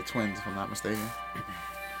 Yeah, they're twins, if I'm not mistaken.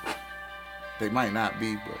 They might not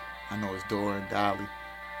be, but I know it's Dora and Dolly.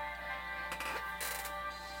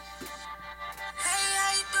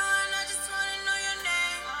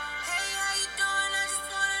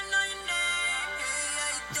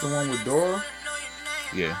 It's the one with Dora?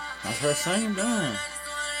 Yeah. That's her singing, damn.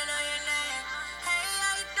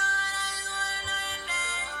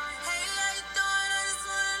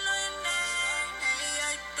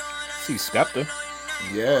 See Skepta.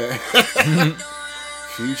 Yeah.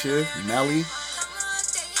 Future, Nelly,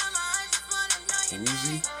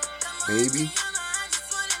 Uzi, Baby.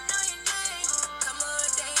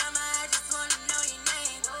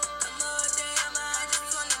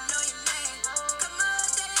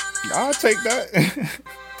 I'll take that.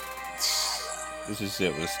 This is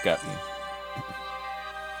shit with Skepta.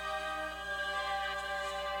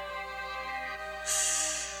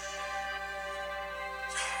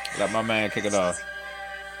 Let my man kick it off.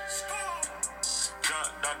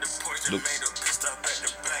 Luke.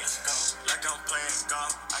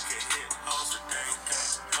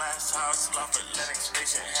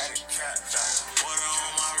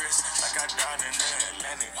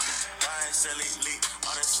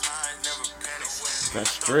 That's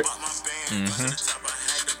strict.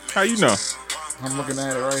 How you know? I'm looking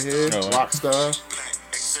at it right here. Oh. Rockstar.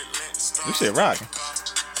 This shit rocking.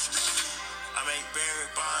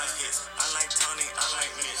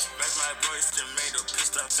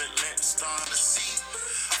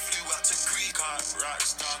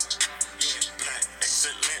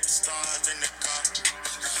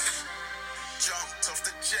 Jumped off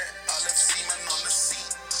the jet, I left seaman on the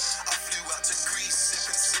seat. I flew out to Greece,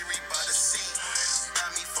 sipping Siri by the sea.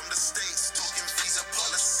 Ran me from the States, talking visa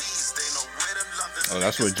policies. They know where the Oh,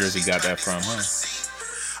 that's where Drizzy got that from, huh?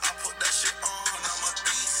 I put that shit on, I'm a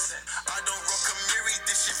beast. I don't rock a Miri,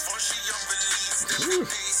 this shit for she unreleased.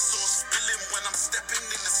 Sauce spilling when I'm stepping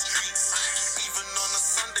in the streets. Even on a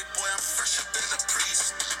Sunday, boy, I'm fresher than a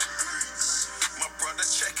priest. My brother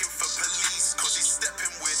checking for police, cause he's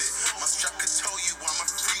stepping with it. My strap could tell you I'm a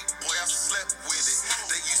freak, boy, I've slept with it.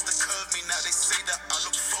 They used to curve me, now they say that I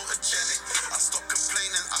look photogenic. I stopped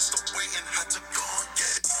complaining, I stopped waiting, had to go and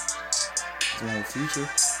get it. Future.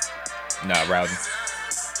 Nah, Rowdy.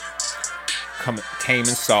 Came and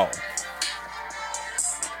saw.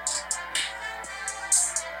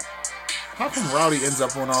 How come Rowdy ends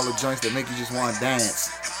up on all the joints that make you just want to dance?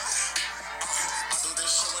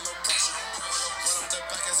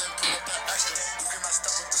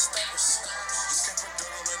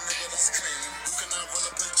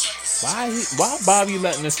 Why Bobby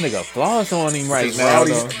letting this nigga floss on him right now?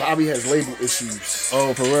 Rowdy, Though? Bobby has label issues.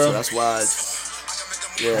 Oh, for real? So that's why.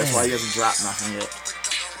 Yeah, that's why he hasn't dropped nothing yet.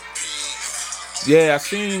 Yeah, I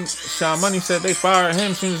seen Sean Money said they fired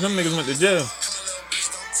him as soon as them niggas went to jail.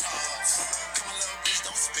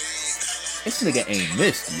 This nigga ain't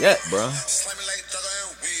missed yet, bro.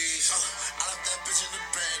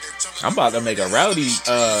 I'm about to make a Rowdy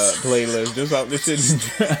playlist just off this shit.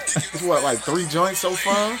 It's what, like 3 joints so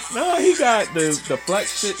far? No, he got the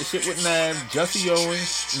Flex shit, the shit with Nav, Jesse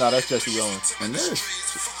Owens. No, that's Jesse Owens. And this.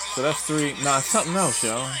 So that's 3. Nah, something else,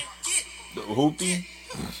 yo. The Hoopty.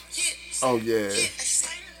 Oh, yeah.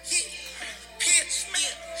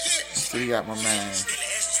 So you got my man.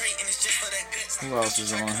 Who else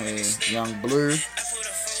is on here? Young Blue.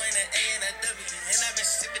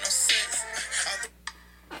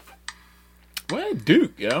 Where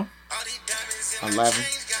Duke, yo? 11.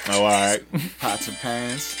 Oh, alright. Pots and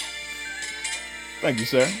Pans. Thank you,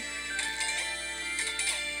 sir.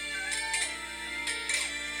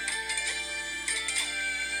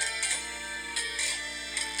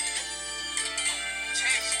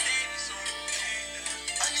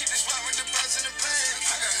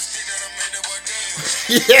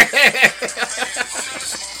 He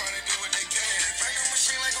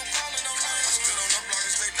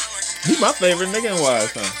my favorite nigga in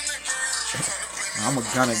Wise, huh? I'm a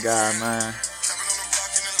gunner guy, man.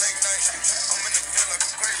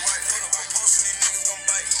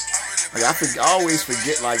 Like I always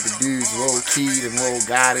forget like the dudes, Lil Keed and Lil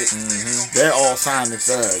Got It. They're all signed to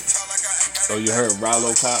Thug. Oh, you heard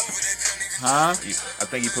Rollo Cop? Huh? I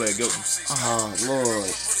think he played Guilty. Oh,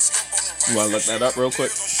 Lord. You want to look that up real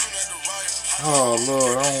quick? Oh,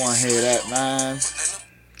 Lord. I don't want to hear that, man.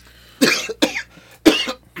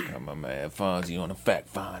 Got my man Fonzie on the fact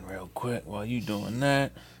find real quick while you doing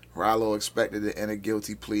that. Rollo expected to enter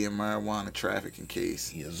guilty plea in marijuana trafficking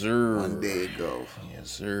case. Yes, sir. 1 day ago.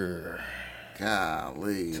 Yes, sir.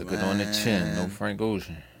 Golly, Took man. it on the chin. No Frank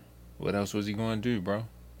Ocean. What else was he going to do, bro?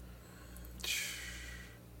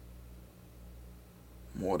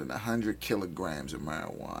 More than 100 kilograms of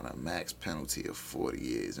marijuana. Max penalty of 40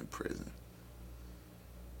 years in prison.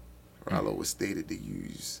 Rollo was stated to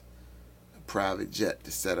use a private jet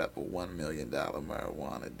to set up a $1 million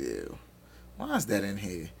marijuana deal. Why is that in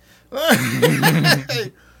here?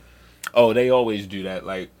 Oh, they always do that.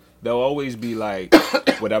 Like, they'll always be like,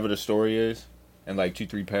 whatever the story is, in like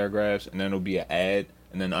 2-3 paragraphs, and then it'll be an ad,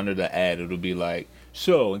 and then under the ad, it'll be like,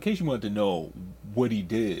 so, in case you want to know what he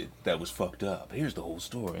did that was fucked up, here's the whole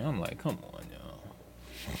story. I'm like, come on, yo.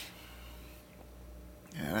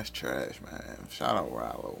 Yeah, that's trash, man. Shout out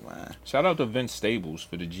Rollo, man. Shout out to Vince Staples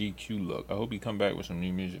for the GQ look. I hope he come back with some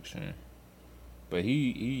new music soon. But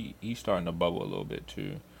he's starting to bubble a little bit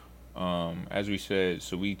too. As we said,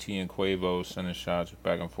 Saweetie and Quavo sending shots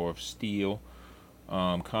back and forth. Steal.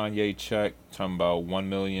 Kanye check talking about $1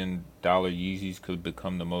 million Yeezys could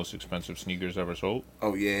become the most expensive sneakers ever sold.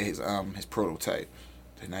 Oh yeah, his prototype,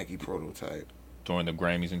 the Nike prototype. During the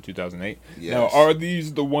Grammys in 2008. Yes. Now, are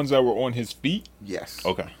these the ones that were on his feet? Yes.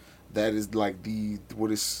 Okay. That is like what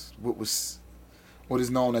is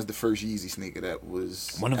known as the first Yeezy sneaker that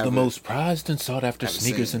was One of the most prized and sought after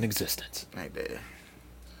sneakers in existence. Right there.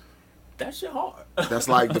 That shit hard. That's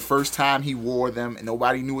like the first time he wore them and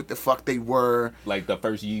nobody knew what the fuck they were. Like the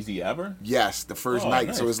first Yeezy ever? Yes, the first night.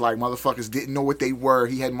 Nice. So it's like motherfuckers didn't know what they were.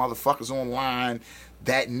 He had motherfuckers online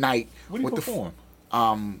that night. What did he perform?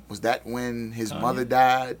 Was that when his mother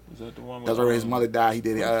died? Was that the one? That's where his mother died. He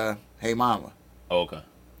did Hey Mama. Oh, okay.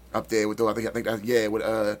 Up there with the I think that's with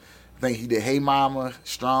I think he did Hey Mama,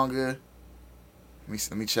 Stronger.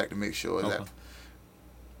 Let me check to make sure that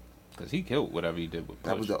because he killed whatever he did with Push.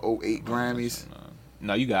 That was the 08 Grammys.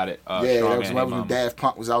 No, you got it. Yeah, that was when Daft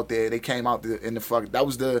Punk was out there. They came out in the fuck. That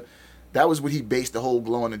was the That was what he based the whole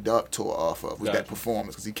Glow in the Dark tour off of, was that Gotcha.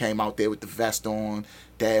 performance. Because he came out there with the vest on,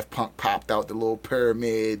 Daft Punk popped out the little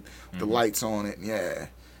pyramid, the lights on it. Yeah,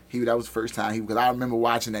 that was the first time because I remember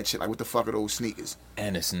watching that shit. Like, what the fuck are those sneakers?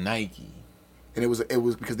 And it's Nike. And it was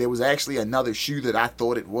because there was actually another shoe that I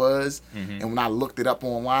thought it was, and when I looked it up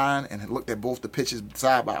online and looked at both the pictures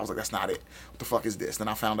side by, I was like, that's not it. What the fuck is this? Then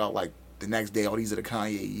I found out like the next day, oh, these are the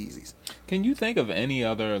Kanye Yeezys. Can you think of any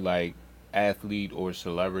other like athlete or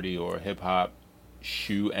celebrity or hip hop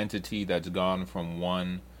shoe entity that's gone from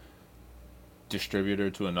one distributor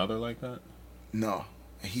to another like that? No,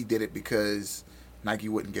 and he did it because Nike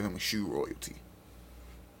wouldn't give him a shoe royalty.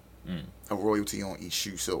 A royalty on each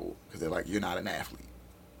shoe sold, because they're like, you're not an athlete.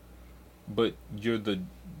 But you're the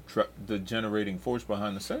generating force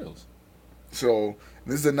behind the sales. So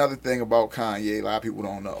this is another thing about Kanye a lot of people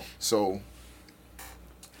don't know. So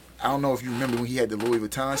I don't know if you remember when he had the Louis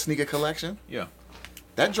Vuitton sneaker collection. Yeah.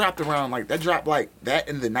 That dropped around like that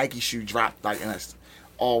and the Nike shoe dropped like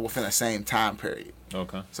all within the same time period.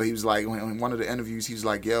 Okay. So he was like, in one of the interviews, he was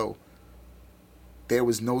like, yo, there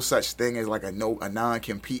was no such thing as like a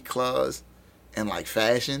non-compete clause in like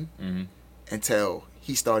fashion until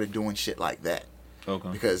he started doing shit like that. Okay.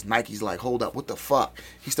 Because Nike's like, hold up, what the fuck?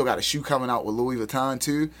 He still got a shoe coming out with Louis Vuitton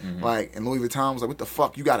too. Like, and Louis Vuitton was like, what the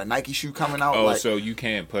fuck? You got a Nike shoe coming out? Oh, like, so you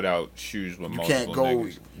can't put out shoes with you multiple can't go.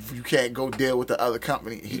 niggas. You can't go deal with the other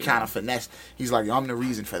company. He kind of finessed. He's like, I'm the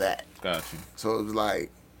reason for that. Got you. So it was like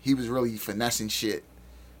he was really finessing shit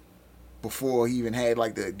before he even had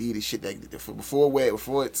like the Adidas shit.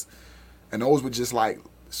 Before it's, and those were just like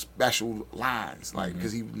special lines, like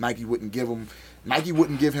because Nike wouldn't give him what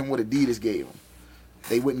Adidas gave him.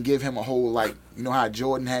 They wouldn't give him a whole like, you know how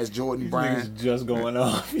Jordan has Jordan brand. Niggas just going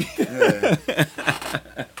off. Yeah.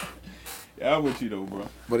 Yeah, I'm with you though, bro.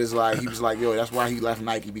 But it's like he was like, yo, that's why he left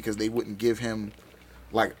Nike, because they wouldn't give him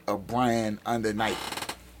like a brand under Nike.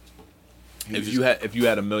 If you had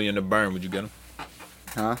 $1 million to burn, would you get them?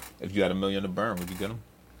 Huh? If you had $1 million to burn, would you get them?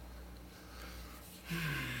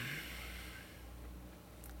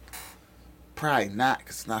 Probably not,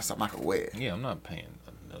 because it's not something I could wear. Yeah, I'm not paying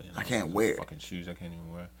 $1 million. I can't wear it. Fucking shoes I can't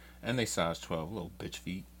even wear, and they size 12, little bitch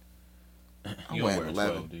feet. I'm You don't wearing wear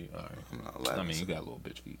 11. 12, do you? All right. I'm not 11. I mean, you got little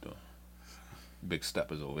bitch feet though. Big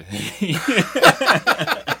steppers over here.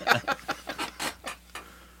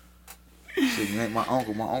 Shit, you ain't my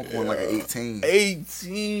uncle. My uncle was like an 18.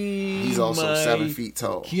 18. He's also my 7 feet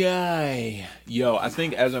tall. Guy. Yo, I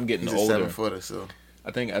think as I'm getting He's a older, 7 footer, so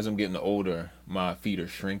I think as I'm getting older, my feet are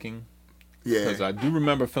shrinking. yeah. Because I do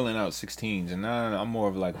remember filling out 16s, and now I'm more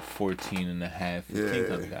of like a 14 and a half, 15 Yeah.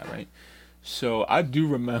 kind of guy, right? So I do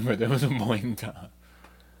remember there was a point in time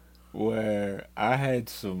where I had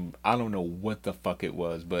some, I don't know what the fuck it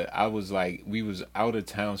was, but I was like, we was out of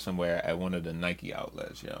town somewhere at one of the Nike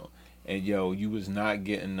outlets, yo. And yo, you was not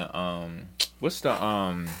getting the, what's the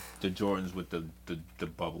Jordans with the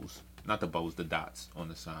bubbles? Not the bubbles, the dots on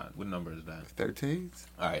the side. What number is that? 13s?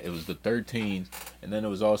 Alright, it was the 13s, and then it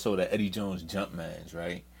was also the Eddie Jones Jumpmans,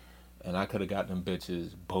 right? And I could have got them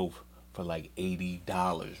bitches both for like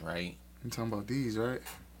 $80, right? I'm talking about these, right?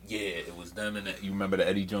 Yeah, it was them and you remember the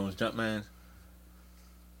Eddie Jones Jumpmans?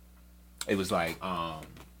 It was like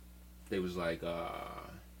they was like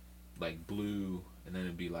blue, and then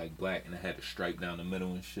it'd be like black, and it had a stripe down the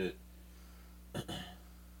middle and shit.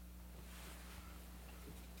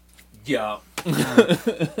 Yeah.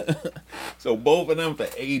 So both of them for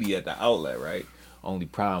 80 at the outlet, right? Only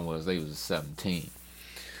problem was they was 17.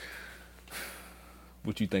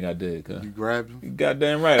 What you think I did, cuz? You grabbed them? You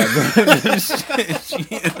goddamn right I grabbed them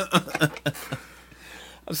shit.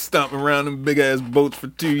 I'm stomping around them big ass boats for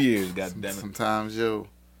 2 years, goddamn it. Sometimes, yo,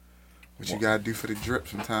 what you gotta do for the drip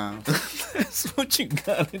sometimes. That's what you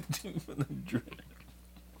gotta do for the drip.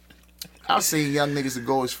 I've seen young niggas that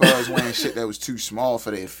go as far as wearing shit that was too small for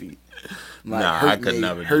their feet. Like Nah, I could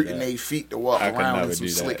never do hurting that. their feet to walk I could around never in some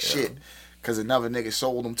do that, slick yo. shit. Because another nigga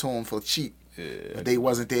sold them to him for cheap. Yeah, But they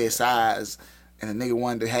wasn't their size. And the nigga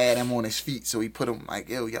wanted to have them on his feet. So he put them like,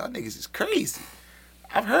 yo, y'all niggas is crazy.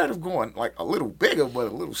 I've heard of going like a little bigger, but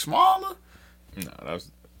a little smaller. nah, that's.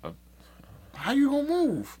 How you gonna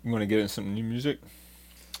move? You want to get in some new music?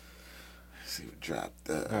 Let's see what dropped.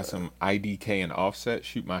 Got some IDK and Offset.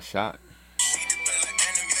 Shoot my shot.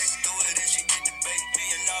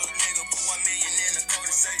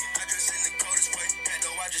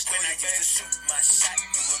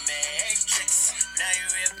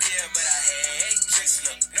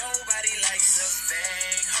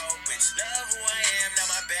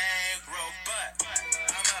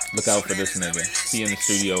 Look out for this nigga. He in the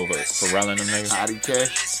studio with Pharrell and them niggas. IDK.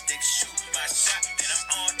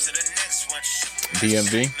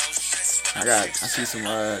 DMV. I see some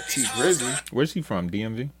T Grizzly. Where's he from?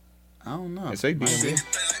 DMV? I don't know. It say DMV.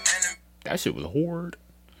 That shit was hard.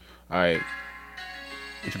 All right.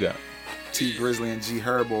 What you got? T Grizzly and G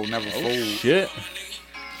Herbo never fold. Shit.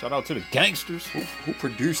 Shout out to the gangsters. Who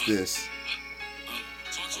produced this?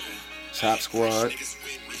 Chop Squad.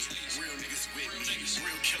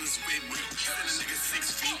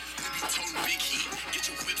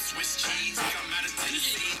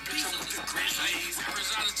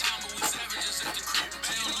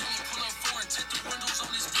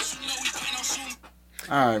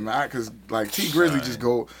 All right, man, because like T Grizzly just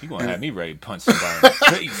go. You gonna have me ready to punch somebody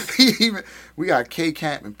in the face? We got K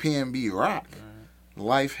Camp and PNB Rock.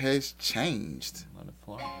 Life has changed. Let it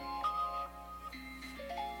fly.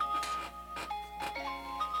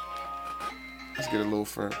 Let's get a little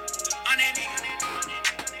further.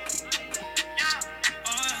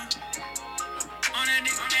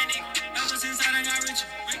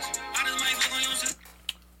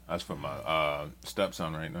 That's for my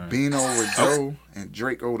stepson right now. Bino Joe and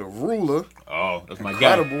Draco the Ruler. Oh, that's my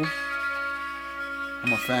guy. Incredible.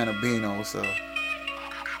 I'm a fan of Bino, so.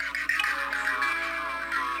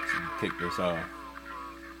 Kick this off.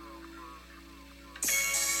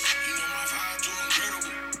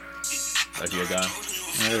 That's your guy?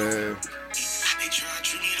 Yeah.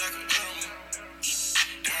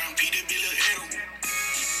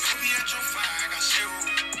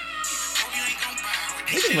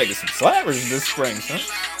 They just making some slappers this spring, son.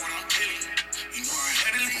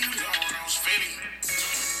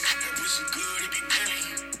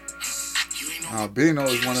 Bino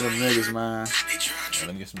is one of them niggas, man. Yeah,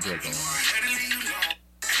 let me get some drink on.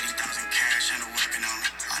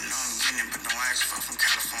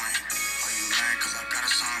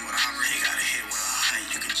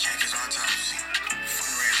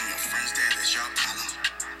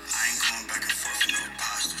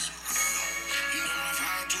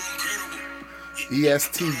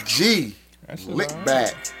 ESTG. Lick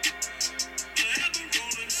back.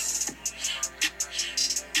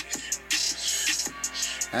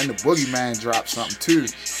 And the Boogeyman dropped something too.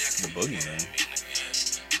 The Boogeyman?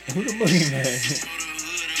 Who the Boogeyman?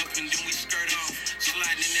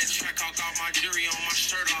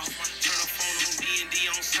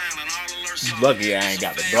 Lucky I ain't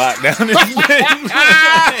got the block down his name.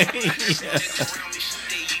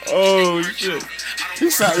 Oh shit.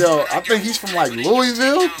 I think he's from like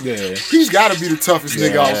Louisville. Yeah. He's got to be the toughest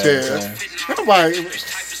nigga out there. Nobody.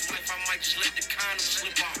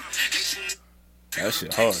 That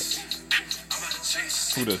shit hard.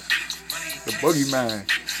 Who the Boogeyman.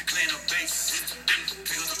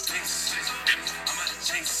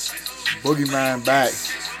 Boogeyman back.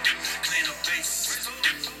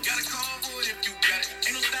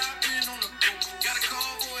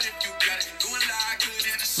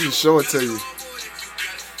 Let me show it to you.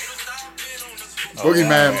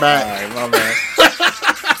 Boogeyman back. All right, my man.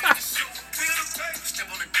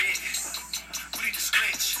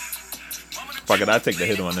 Fuck it, I take the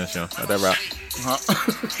hit on this, yo. Let that rock.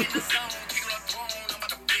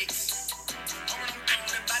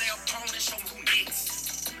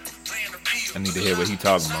 I need to hear what he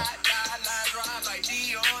talking about.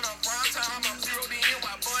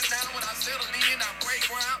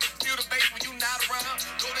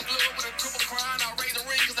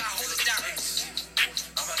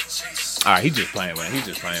 All right, he's just playing with him.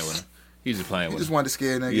 He just wanted to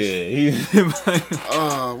scare niggas.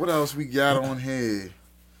 Yeah. What else we got on here?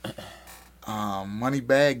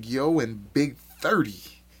 Moneybag Yo and Big 30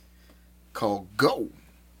 called Go.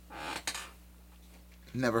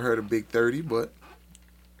 Never heard of Big 30, but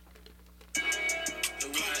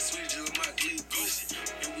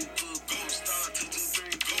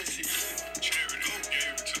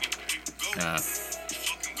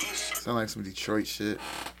sound like some Detroit shit.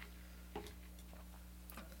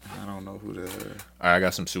 I don't know who the. All right, I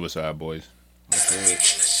got some Suicide Boys. Okay.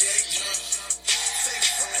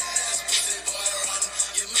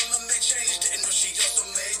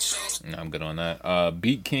 I'm good on that.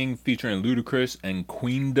 Beat King featuring Ludacris and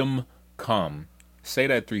Queendom Come. Say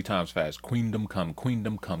that 3 times fast. Queendom Come,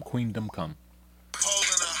 Queendom Come, Queendom Come.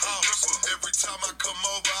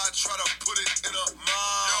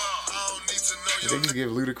 They just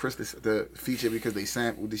give Ludacris the feature because they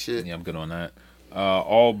sampled the shit. Yeah, I'm good on that.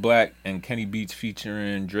 All Black and Kenny Beats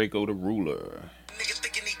featuring Draco the Ruler. Nigga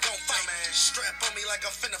thinking he gon' fight me. Strap on me like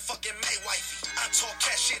I'm finna fucking May wifey. I talk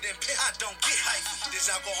cash shit and pit, I don't get hypey.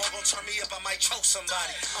 This alcohol gon' turn me up, I might choke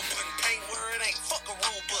somebody. I'm putting paint where it ain't, fuck a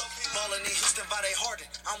rule book. Ballin' in Houston by they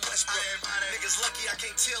Harden, I'm Westbrook. Niggas lucky I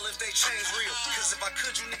can't tell if they change real. Cause if I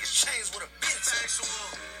could, you niggas change with a bitch.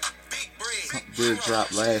 Big Something did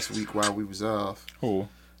drop last week while we was off. Who?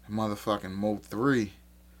 Motherfucking Mo 3.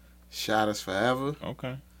 Shot Us Forever.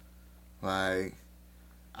 Okay. Like,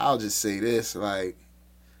 I'll just say this. Like,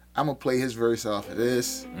 I'm going to play his verse off of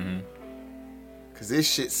this. Mm-hmm. Because this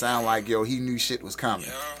shit sound like, yo, he knew shit was coming.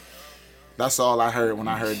 That's all I heard when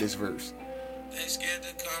I heard this verse. They scared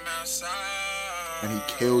to come outside. And he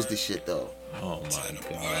kills the shit, though. Oh my Boys, they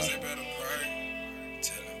god. better pray.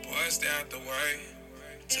 Tell the boys stay out the way.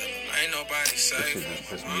 Tell them ain't nobody This safe. shit just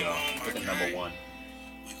pissed me off. Look at number one.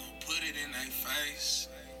 We gon' put it in their face.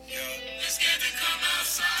 Yeah. They scared to come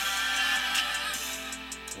outside.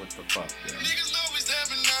 What the fuck, man? Niggas know it's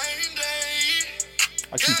having 9 days.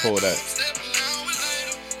 I keep pull that. Stepping out with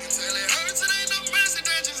later. Until it hurts, it ain't no mercy.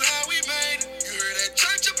 That's just how we made it. You heard that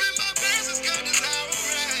church up in my pants. It's God, that's how we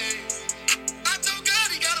raised. I told God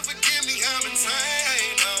he gotta forgive me. I'm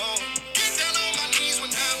insane, no. Get down on my knees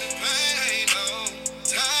when I'm in pain, no.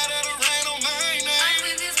 Tired of the rain on my name. I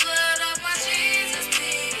clean this blood off my Jesus,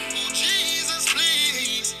 please. Oh, Jesus,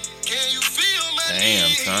 please. Can you feel my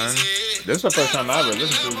Damn, needs? son. This is the first time I ever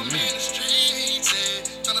listened to I'm it. in the streets,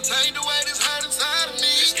 tryna take away this hurt inside of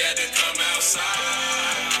me. Scared to come outside.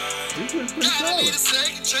 This is pretty God, I need a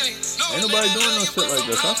solid. second chance. No, Ain't nobody nigga, doing no you shit put like some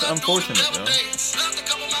this. That's pounds, I do unfortunate, it yo. every day. Left a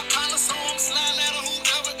couple of my pilots, so I'm sliding out of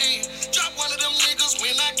whoever ain't. Drop one of them niggas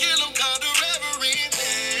when I kill them, call the reverend.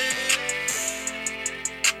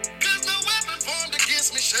 'Cause no weapon formed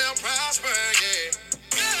against me shall prosper, yeah.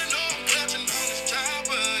 God, I know I'm clutching on this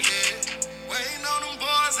chopper, yeah. Waiting on them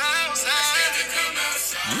boys outside. Scared to come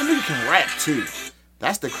outside. And the nigga can rap, too.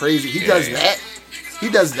 That's the crazy. He Yeah, does yeah. that. He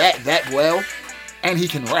does that well. And he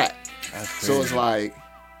can rap. That's crazy. So it's like,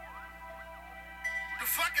 The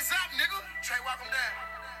fuck is up, nigga? Trey, welcome down.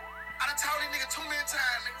 I done told these niggas too many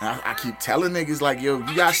times, nigga. I keep telling niggas, like, yo,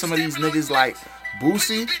 you got some of these niggas like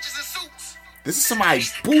Boosie. Bitches in suits. This is somebody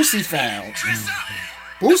Boosie found. Dress up.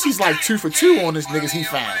 Boosie's like 2 for 2 on this niggas he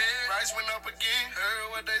found. Price went up again.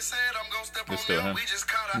 Heard what they said. I'm gonna step This on still them. him? We just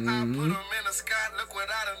caught a I put them in a sky. Look what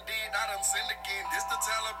I done did. I done sinned again. This the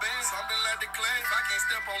Taliban. Something like the claim. If I can't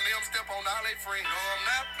step on them, step on all they friends. No, I'm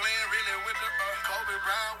not playing really with the Kobe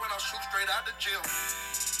Bryant when I shoot straight out the gym.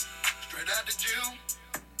 Straight out the gym.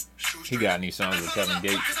 Shoot He got any songs with Kevin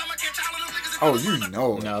Gates? 'Cause I'ma catch all of them niggas Oh, you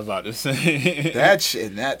know it. No, I was about to say. That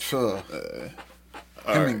shit, that him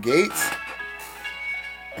and Gates.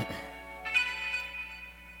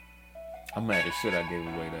 I'm mad as shit I gave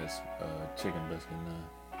away that chicken biscuit now.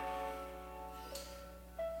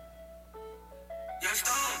 Yes,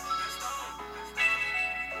 dog.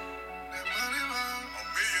 That money, man, a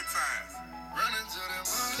million times. Running to that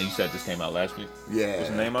money. And you said this came out last week? Yeah. What's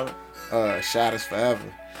the name of it? Shot Us Forever.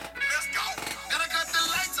 Let's go. Gotta cut the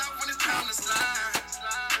lights out when it's time to slide.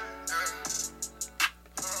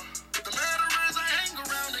 The murderers I hang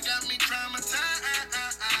around, they got me traumatized.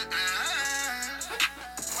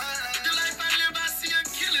 The life I live, I see a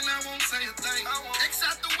killing, I won't say a thing.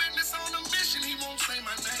 Except the witness on the mission, he won't say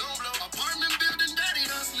my name. Apartment building, daddy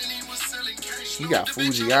hustling, he was selling cash. He got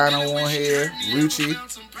Fujiano on here, Lucci,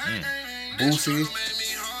 Boosie,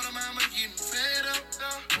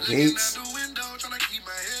 Gates.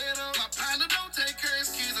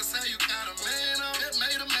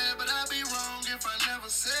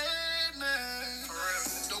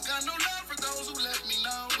 Don't got no love for those who left me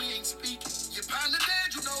know we ain't speaking. Your partner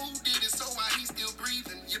dead, you know who did it, so why he still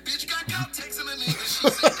breathing? Your bitch got caught texting a nigga, she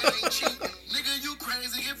said that ain't cheating. Nigga, you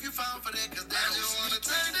crazy if you fall for that, cause I just wanna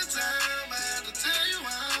take the time. I had to tell you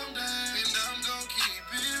I'm down, and I'm gonna keep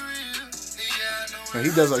it real. Yeah,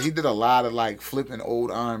 I know He did a lot of like flipping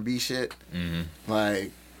old R&B shit.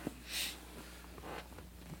 Like,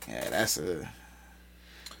 yeah, that's a.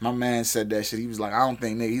 My man said that shit. He was like, I don't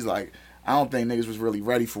think niggas was really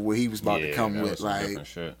ready for what he was about to come that with. was some Like, different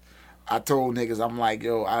shit. I told niggas, I'm like,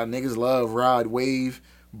 yo, niggas love Rod Wave,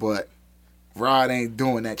 but Rod ain't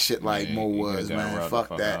doing that shit like Yeah, Mo you was, gotta man. ride the Fuck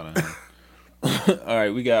fuck that. out of him. All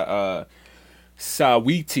right, we got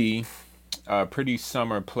Sawiti, Pretty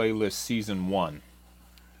Summer Playlist Season 1.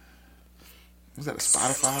 Was that a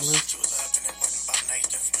Spotify list?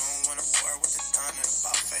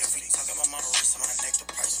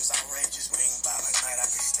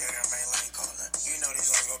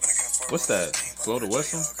 What's that? Blow the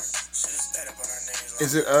whistle?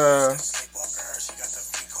 Is it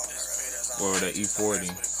Or the E40?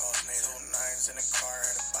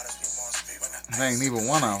 I ain't even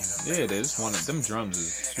one of them. Yeah, it is. One of them drums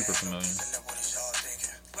is super familiar.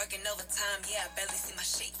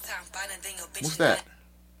 What's that?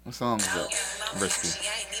 What song is that? Risky.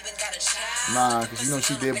 Nah, cause you know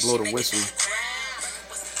she did blow the whistle.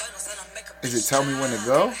 Is it Tell Me When to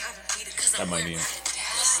Go? That might be it.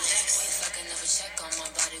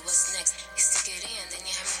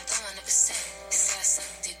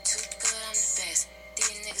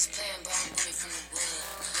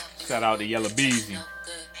 Shout out to Yella Beezy.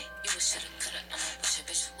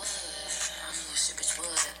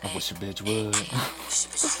 I wish a bitch would. What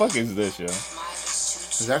the fuck is this, yo?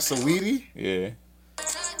 Is that Saweetie? Yeah.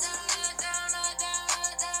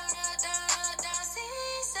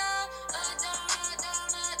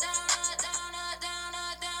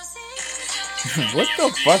 What the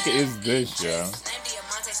fuck is this, yo?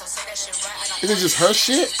 Is it just her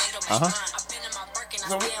shit? Uh-huh.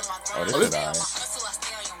 Oh, this is alright.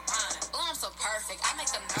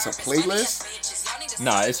 It's a playlist?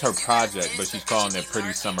 Nah, it's her project, but she's calling it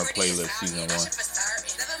Pretty Summer Playlist Season 1.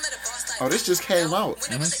 Oh, this just came out.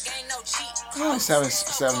 Only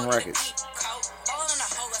seven records.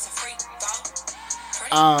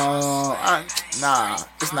 Nah,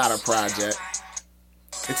 it's not a project.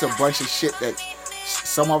 It's a bunch of shit that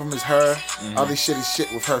some of them is her, other shit is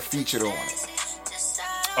shit with her featured on it.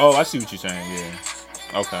 Oh, I see what you're saying,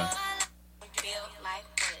 yeah. Okay.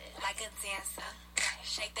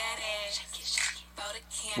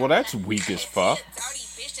 Well, that's weak as fuck.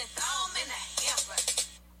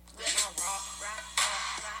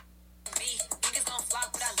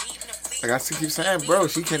 Like I keep saying, bro,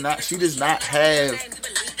 she does not have,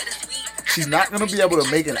 she's not going to be able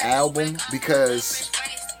to make an album because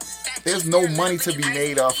there's no money to be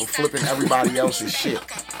made off of flipping everybody else's shit.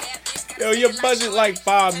 Yo, your budget like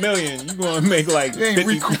 $5 million. You gonna make like You ain't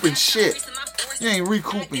 50. recouping shit. You ain't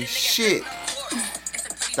recouping shit.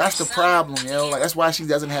 That's the problem, yo. Like that's why she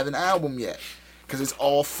doesn't have an album yet, because it's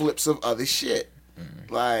all flips of other shit.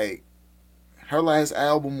 Like her last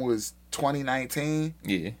album was 2019.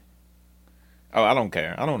 Yeah. Oh, I don't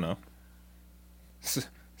care. I don't know.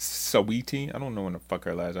 Saweetie? I don't know when the fuck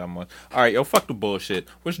her last album was. Alright, yo, fuck the bullshit.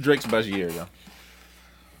 What's Drake's best year, yo?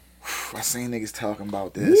 I seen niggas talking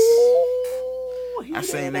about this. I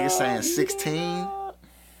seen niggas saying 16.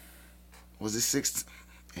 Was it 16?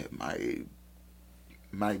 It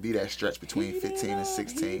might be that stretch between 15 and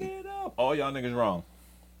 16. All y'all niggas wrong.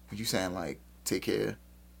 You saying like Take Care?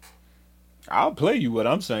 I'll play you what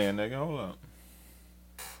I'm saying, nigga. Hold up.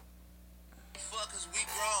 Fuckers, we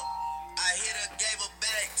grown. I hit her, gave her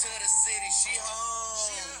back to the city. She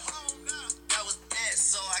home. That was that,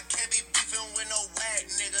 so I can't be beefing with no whack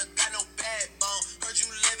nigga. Got no backbone. Heard you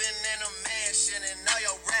living in a mansion and all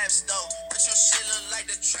your raps though. But your shit look like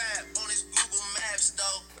the trap on his Google Maps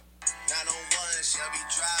though. 901 Shelby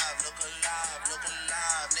Drive, look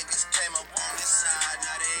alive. Niggas came up on this side,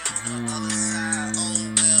 now they on the other side.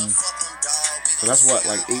 Oh well, fuck them, dog. So that's what,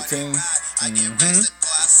 like 18? I get ready to go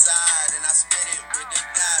outside and I spit it with the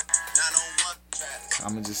guy.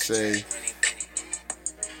 901 I'ma just say,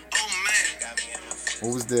 Oh man,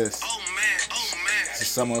 what was this? oh man. It's the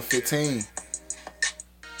summer of 15.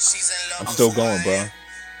 She's in love. I'm still going, bro.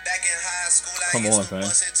 Back in high school, I Come used on, to fam.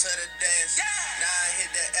 bust it to the dance. Now I hit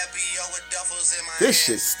the FBO with duffels in my This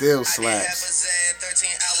hand. shit still I did half a slaps. Zan, 13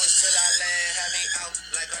 hours till I land. Had me out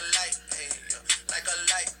like a light, ayy, like a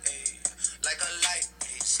light, ayy, like a light,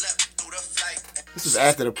 ayy. Slept through the flight. This is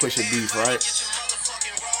after the Pusha beef, right? Get your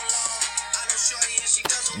motherfucking roll on. I know shorty and she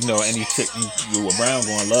does You know, any chick you around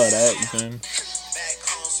gonna love that, you feel me? back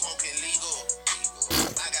home smoking legal.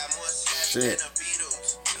 I got more slaps Shit. than the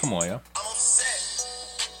Beatles. Come on, yo. I'm upset.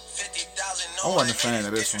 50,000 I wasn't a fan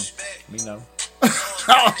of this one. Me know.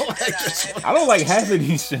 I don't like this one. I don't like half of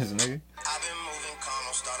these shits, nigga. I've been moving calm,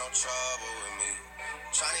 don't start no trouble with me.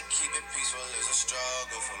 Trying to keep it peaceful is a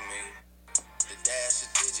struggle for me. The dash is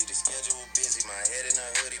digi, the schedule busy. My head in a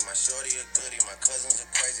hoodie, my shorty a goodie. My cousins are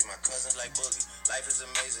crazy, my cousins like boogie. Life is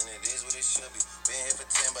amazing, it is what it should be. Been here for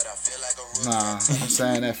 10, but I feel like a rookie. Nah, I'm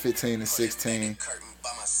saying that 15 and 16. Curtain by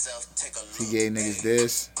myself, take a He look. gave niggas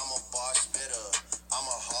this. I'm a bar spitter, I'm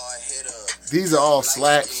a hard hitter. These are all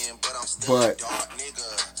slaps, But I'm still a but dark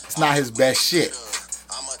nigga. it's not his best shit.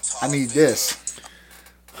 I'm a I tall need figure. this.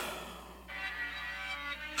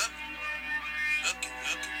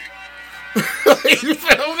 You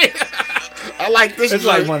feel me? I like this. It's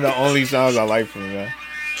like joint. one of the only songs I like from him, man.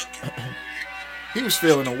 He was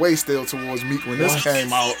feeling away still towards Meek when this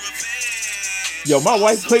came out. Yo, my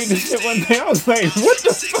wife played this shit one day. I was like, what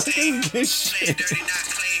the fuck is this shit? Dirty, not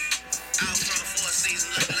clean. Out front for a season,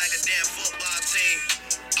 looking like a damn football team.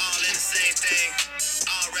 All in the same thing.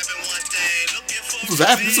 All repping one thing. Looking for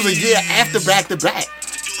This was a year after back to back.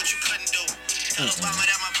 do what you couldn't do. Tell Obama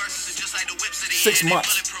that my verses are just like the whips of the 6 year, they months.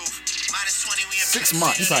 bulletproof. -20, we in 6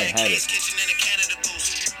 months. He probably had it. Kitchen in a Canada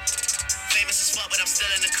goose. Famous as fuck, but I'm still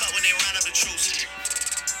in the cut when they round up the troops.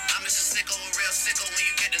 I'm just a sicko, a real sicko when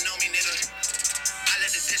you get to know me, nigga. I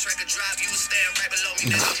let the dish record drop, you was staying right below me,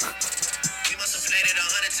 nigga. We must have played it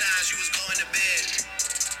 100 times, you was going to bed.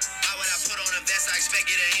 Why would I put on a vest ass, I expect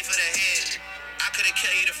you to aim for the head. I could've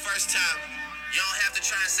killed you the first time. You don't have to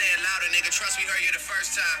try and say it louder, nigga. Trust me, heard you the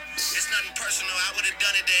first time. It's nothing personal, I would've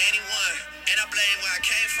done it to anyone. And I blame where I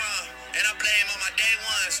came from. And I blame all my day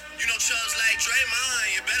ones. You know Chubbs like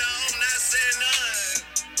Draymond. You better hope not say none.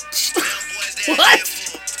 Them boys, they're a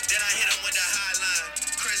handful. Then I hit them with the hotline.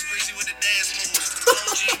 Chris Breezy with the dance moves.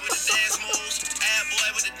 OG with the dance moves. Ad Boy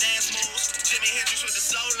with the dance moves. Jimi Hendrix with the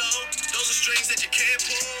solo. Those are strings that you can't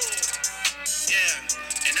pull. Yeah,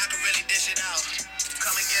 and I can really dish it out.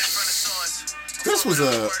 Come and get it from the source. This was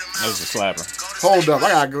a. That was a slapper. Hold up, I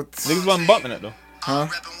gotta go. Niggas wasn't bumping it though. Huh?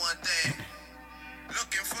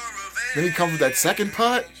 Then he comes with that second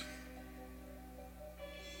part.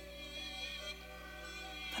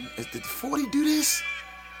 Did 40 do this?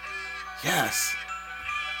 Yes.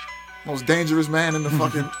 Most dangerous man in the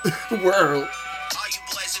fucking world.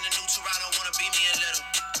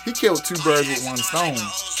 He killed two birds with one stone.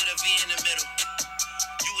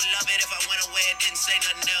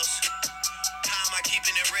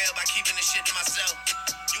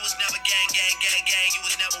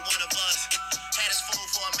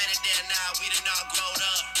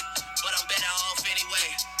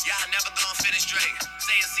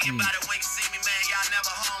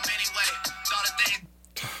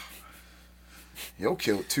 Yo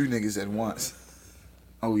killed two niggas at once.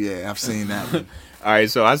 Oh yeah, I've seen that one. All right,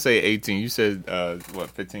 so I say 18. You said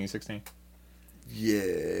what, 15, 16?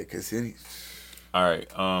 Yeah, because he... All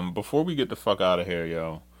right, before we get the fuck out of here,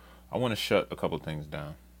 yo, I want to shut a couple things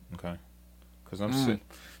down, okay? Because I'm sick.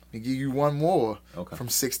 Let me give you one more Okay. from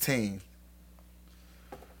 16.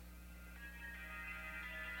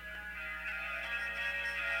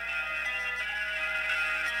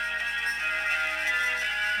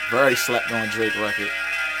 Very slept on Drake record.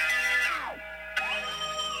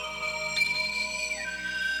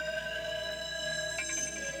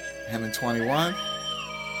 Him in 21.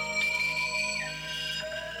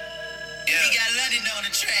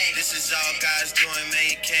 This is all God's doing, man,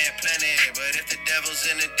 you can't plan it. But if the devil's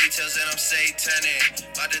in the details, then I'm satanic.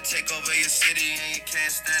 About to take over your city and you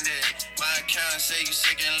can't stand it. My account say you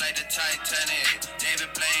sinking like the Titanic.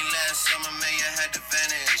 David Blaine last summer, man, you had to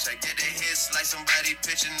vanish. I get the hits like somebody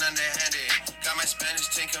pitching underhanded. Got my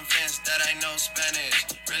Spanish team convinced that I know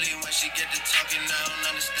Spanish. Really, when she get to talking, I don't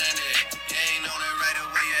understand it. You ain't on it right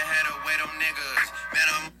away, you had to wait on niggas. Man,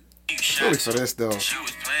 I'm Really for this though. She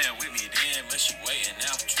was playing with me then, but she waiting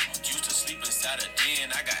now. Used to sleep inside a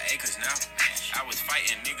den, I got acres now. I was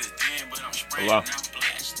fighting niggas then, but I'm spraying Hello. now.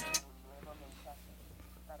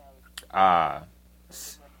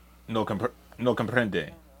 Blessed. No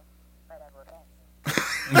comprende.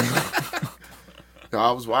 Yo,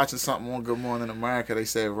 I was watching something on Good Morning America. They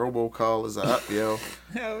said robocall is up, yo.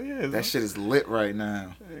 Hell yeah. That shit is lit right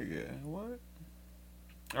now. Yeah, what?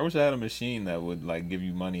 I wish I had a machine that would like give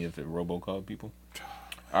you money if it robocalled people.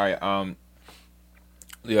 All right,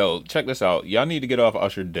 yo, check this out. Y'all need to get off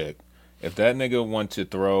Usher dick. If that nigga want to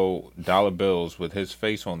throw dollar bills with his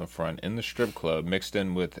face on the front in the strip club mixed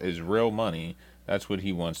in with his real money, that's what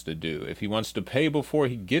he wants to do. If he wants to pay before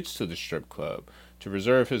he gets to the strip club to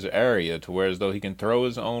reserve his area to where as though he can throw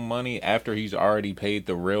his own money after he's already paid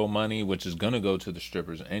the real money, which is gonna go to the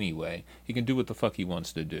strippers anyway, he can do what the fuck he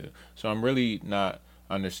wants to do. So I'm really not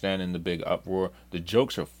understanding the big uproar. The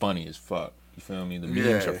jokes are funny as fuck. You feel me? The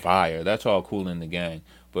memes are fire. That's all cool in the gang.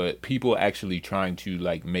 But people actually trying to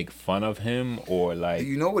like make fun of him or like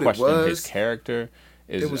You know what it question was? his character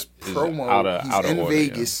is It was is promo. He's in order,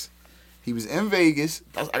 Vegas. He was in Vegas.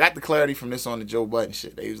 I got the clarity from this on the Joe Budden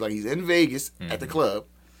shit. He was like, he's in Vegas at the club.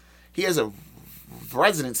 He has a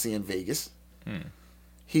residency in Vegas.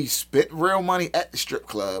 He spent real money at the strip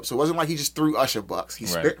club. So it wasn't like he just threw Usher bucks. He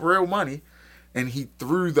spent real money, and he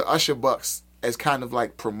threw the Usher bucks as kind of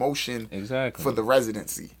like promotion for the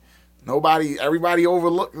residency. Everybody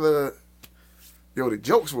overlooked the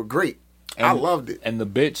jokes were great. And, I loved it. And the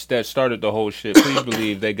bitch that started the whole shit, please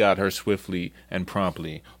believe they got her swiftly and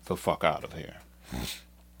promptly the fuck out of here.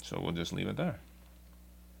 So we'll just leave it there.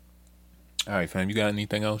 All right, fam, you got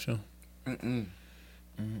anything else, yo?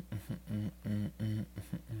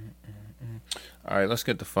 All right, let's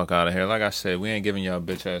get the fuck out of here. Like I said, we ain't giving y'all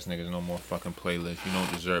bitch ass niggas no more fucking playlists. You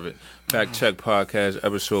don't deserve it. Fact Check Podcast,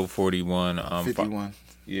 episode 41. 51.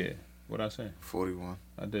 Yeah. What'd I say? 41.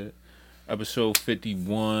 I did. Episode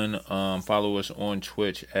 51. Follow us on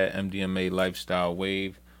Twitch at MDMA Lifestyle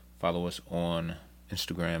Wave. Follow us on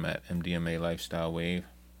Instagram at MDMA Lifestyle Wave.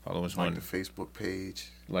 Follow us on the Facebook page.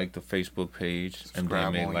 Like the Facebook page,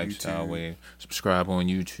 Subscribe MDMA on Lifestyle YouTube. Wave. Subscribe on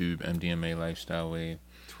YouTube, MDMA Lifestyle Wave.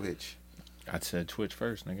 Twitch. I said Twitch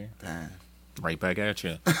first, nigga. Damn. Right back at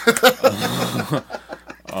you.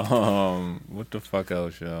 What the fuck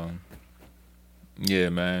else, y'all? Yeah,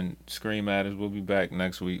 man. Scream Matters. We'll be back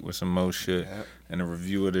next week with some more shit and a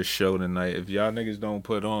review of this show tonight. If y'all niggas don't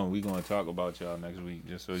put on, we gonna talk about y'all next week,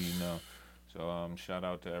 just so you know. So shout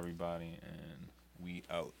out to everybody, and we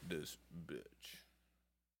out this bitch.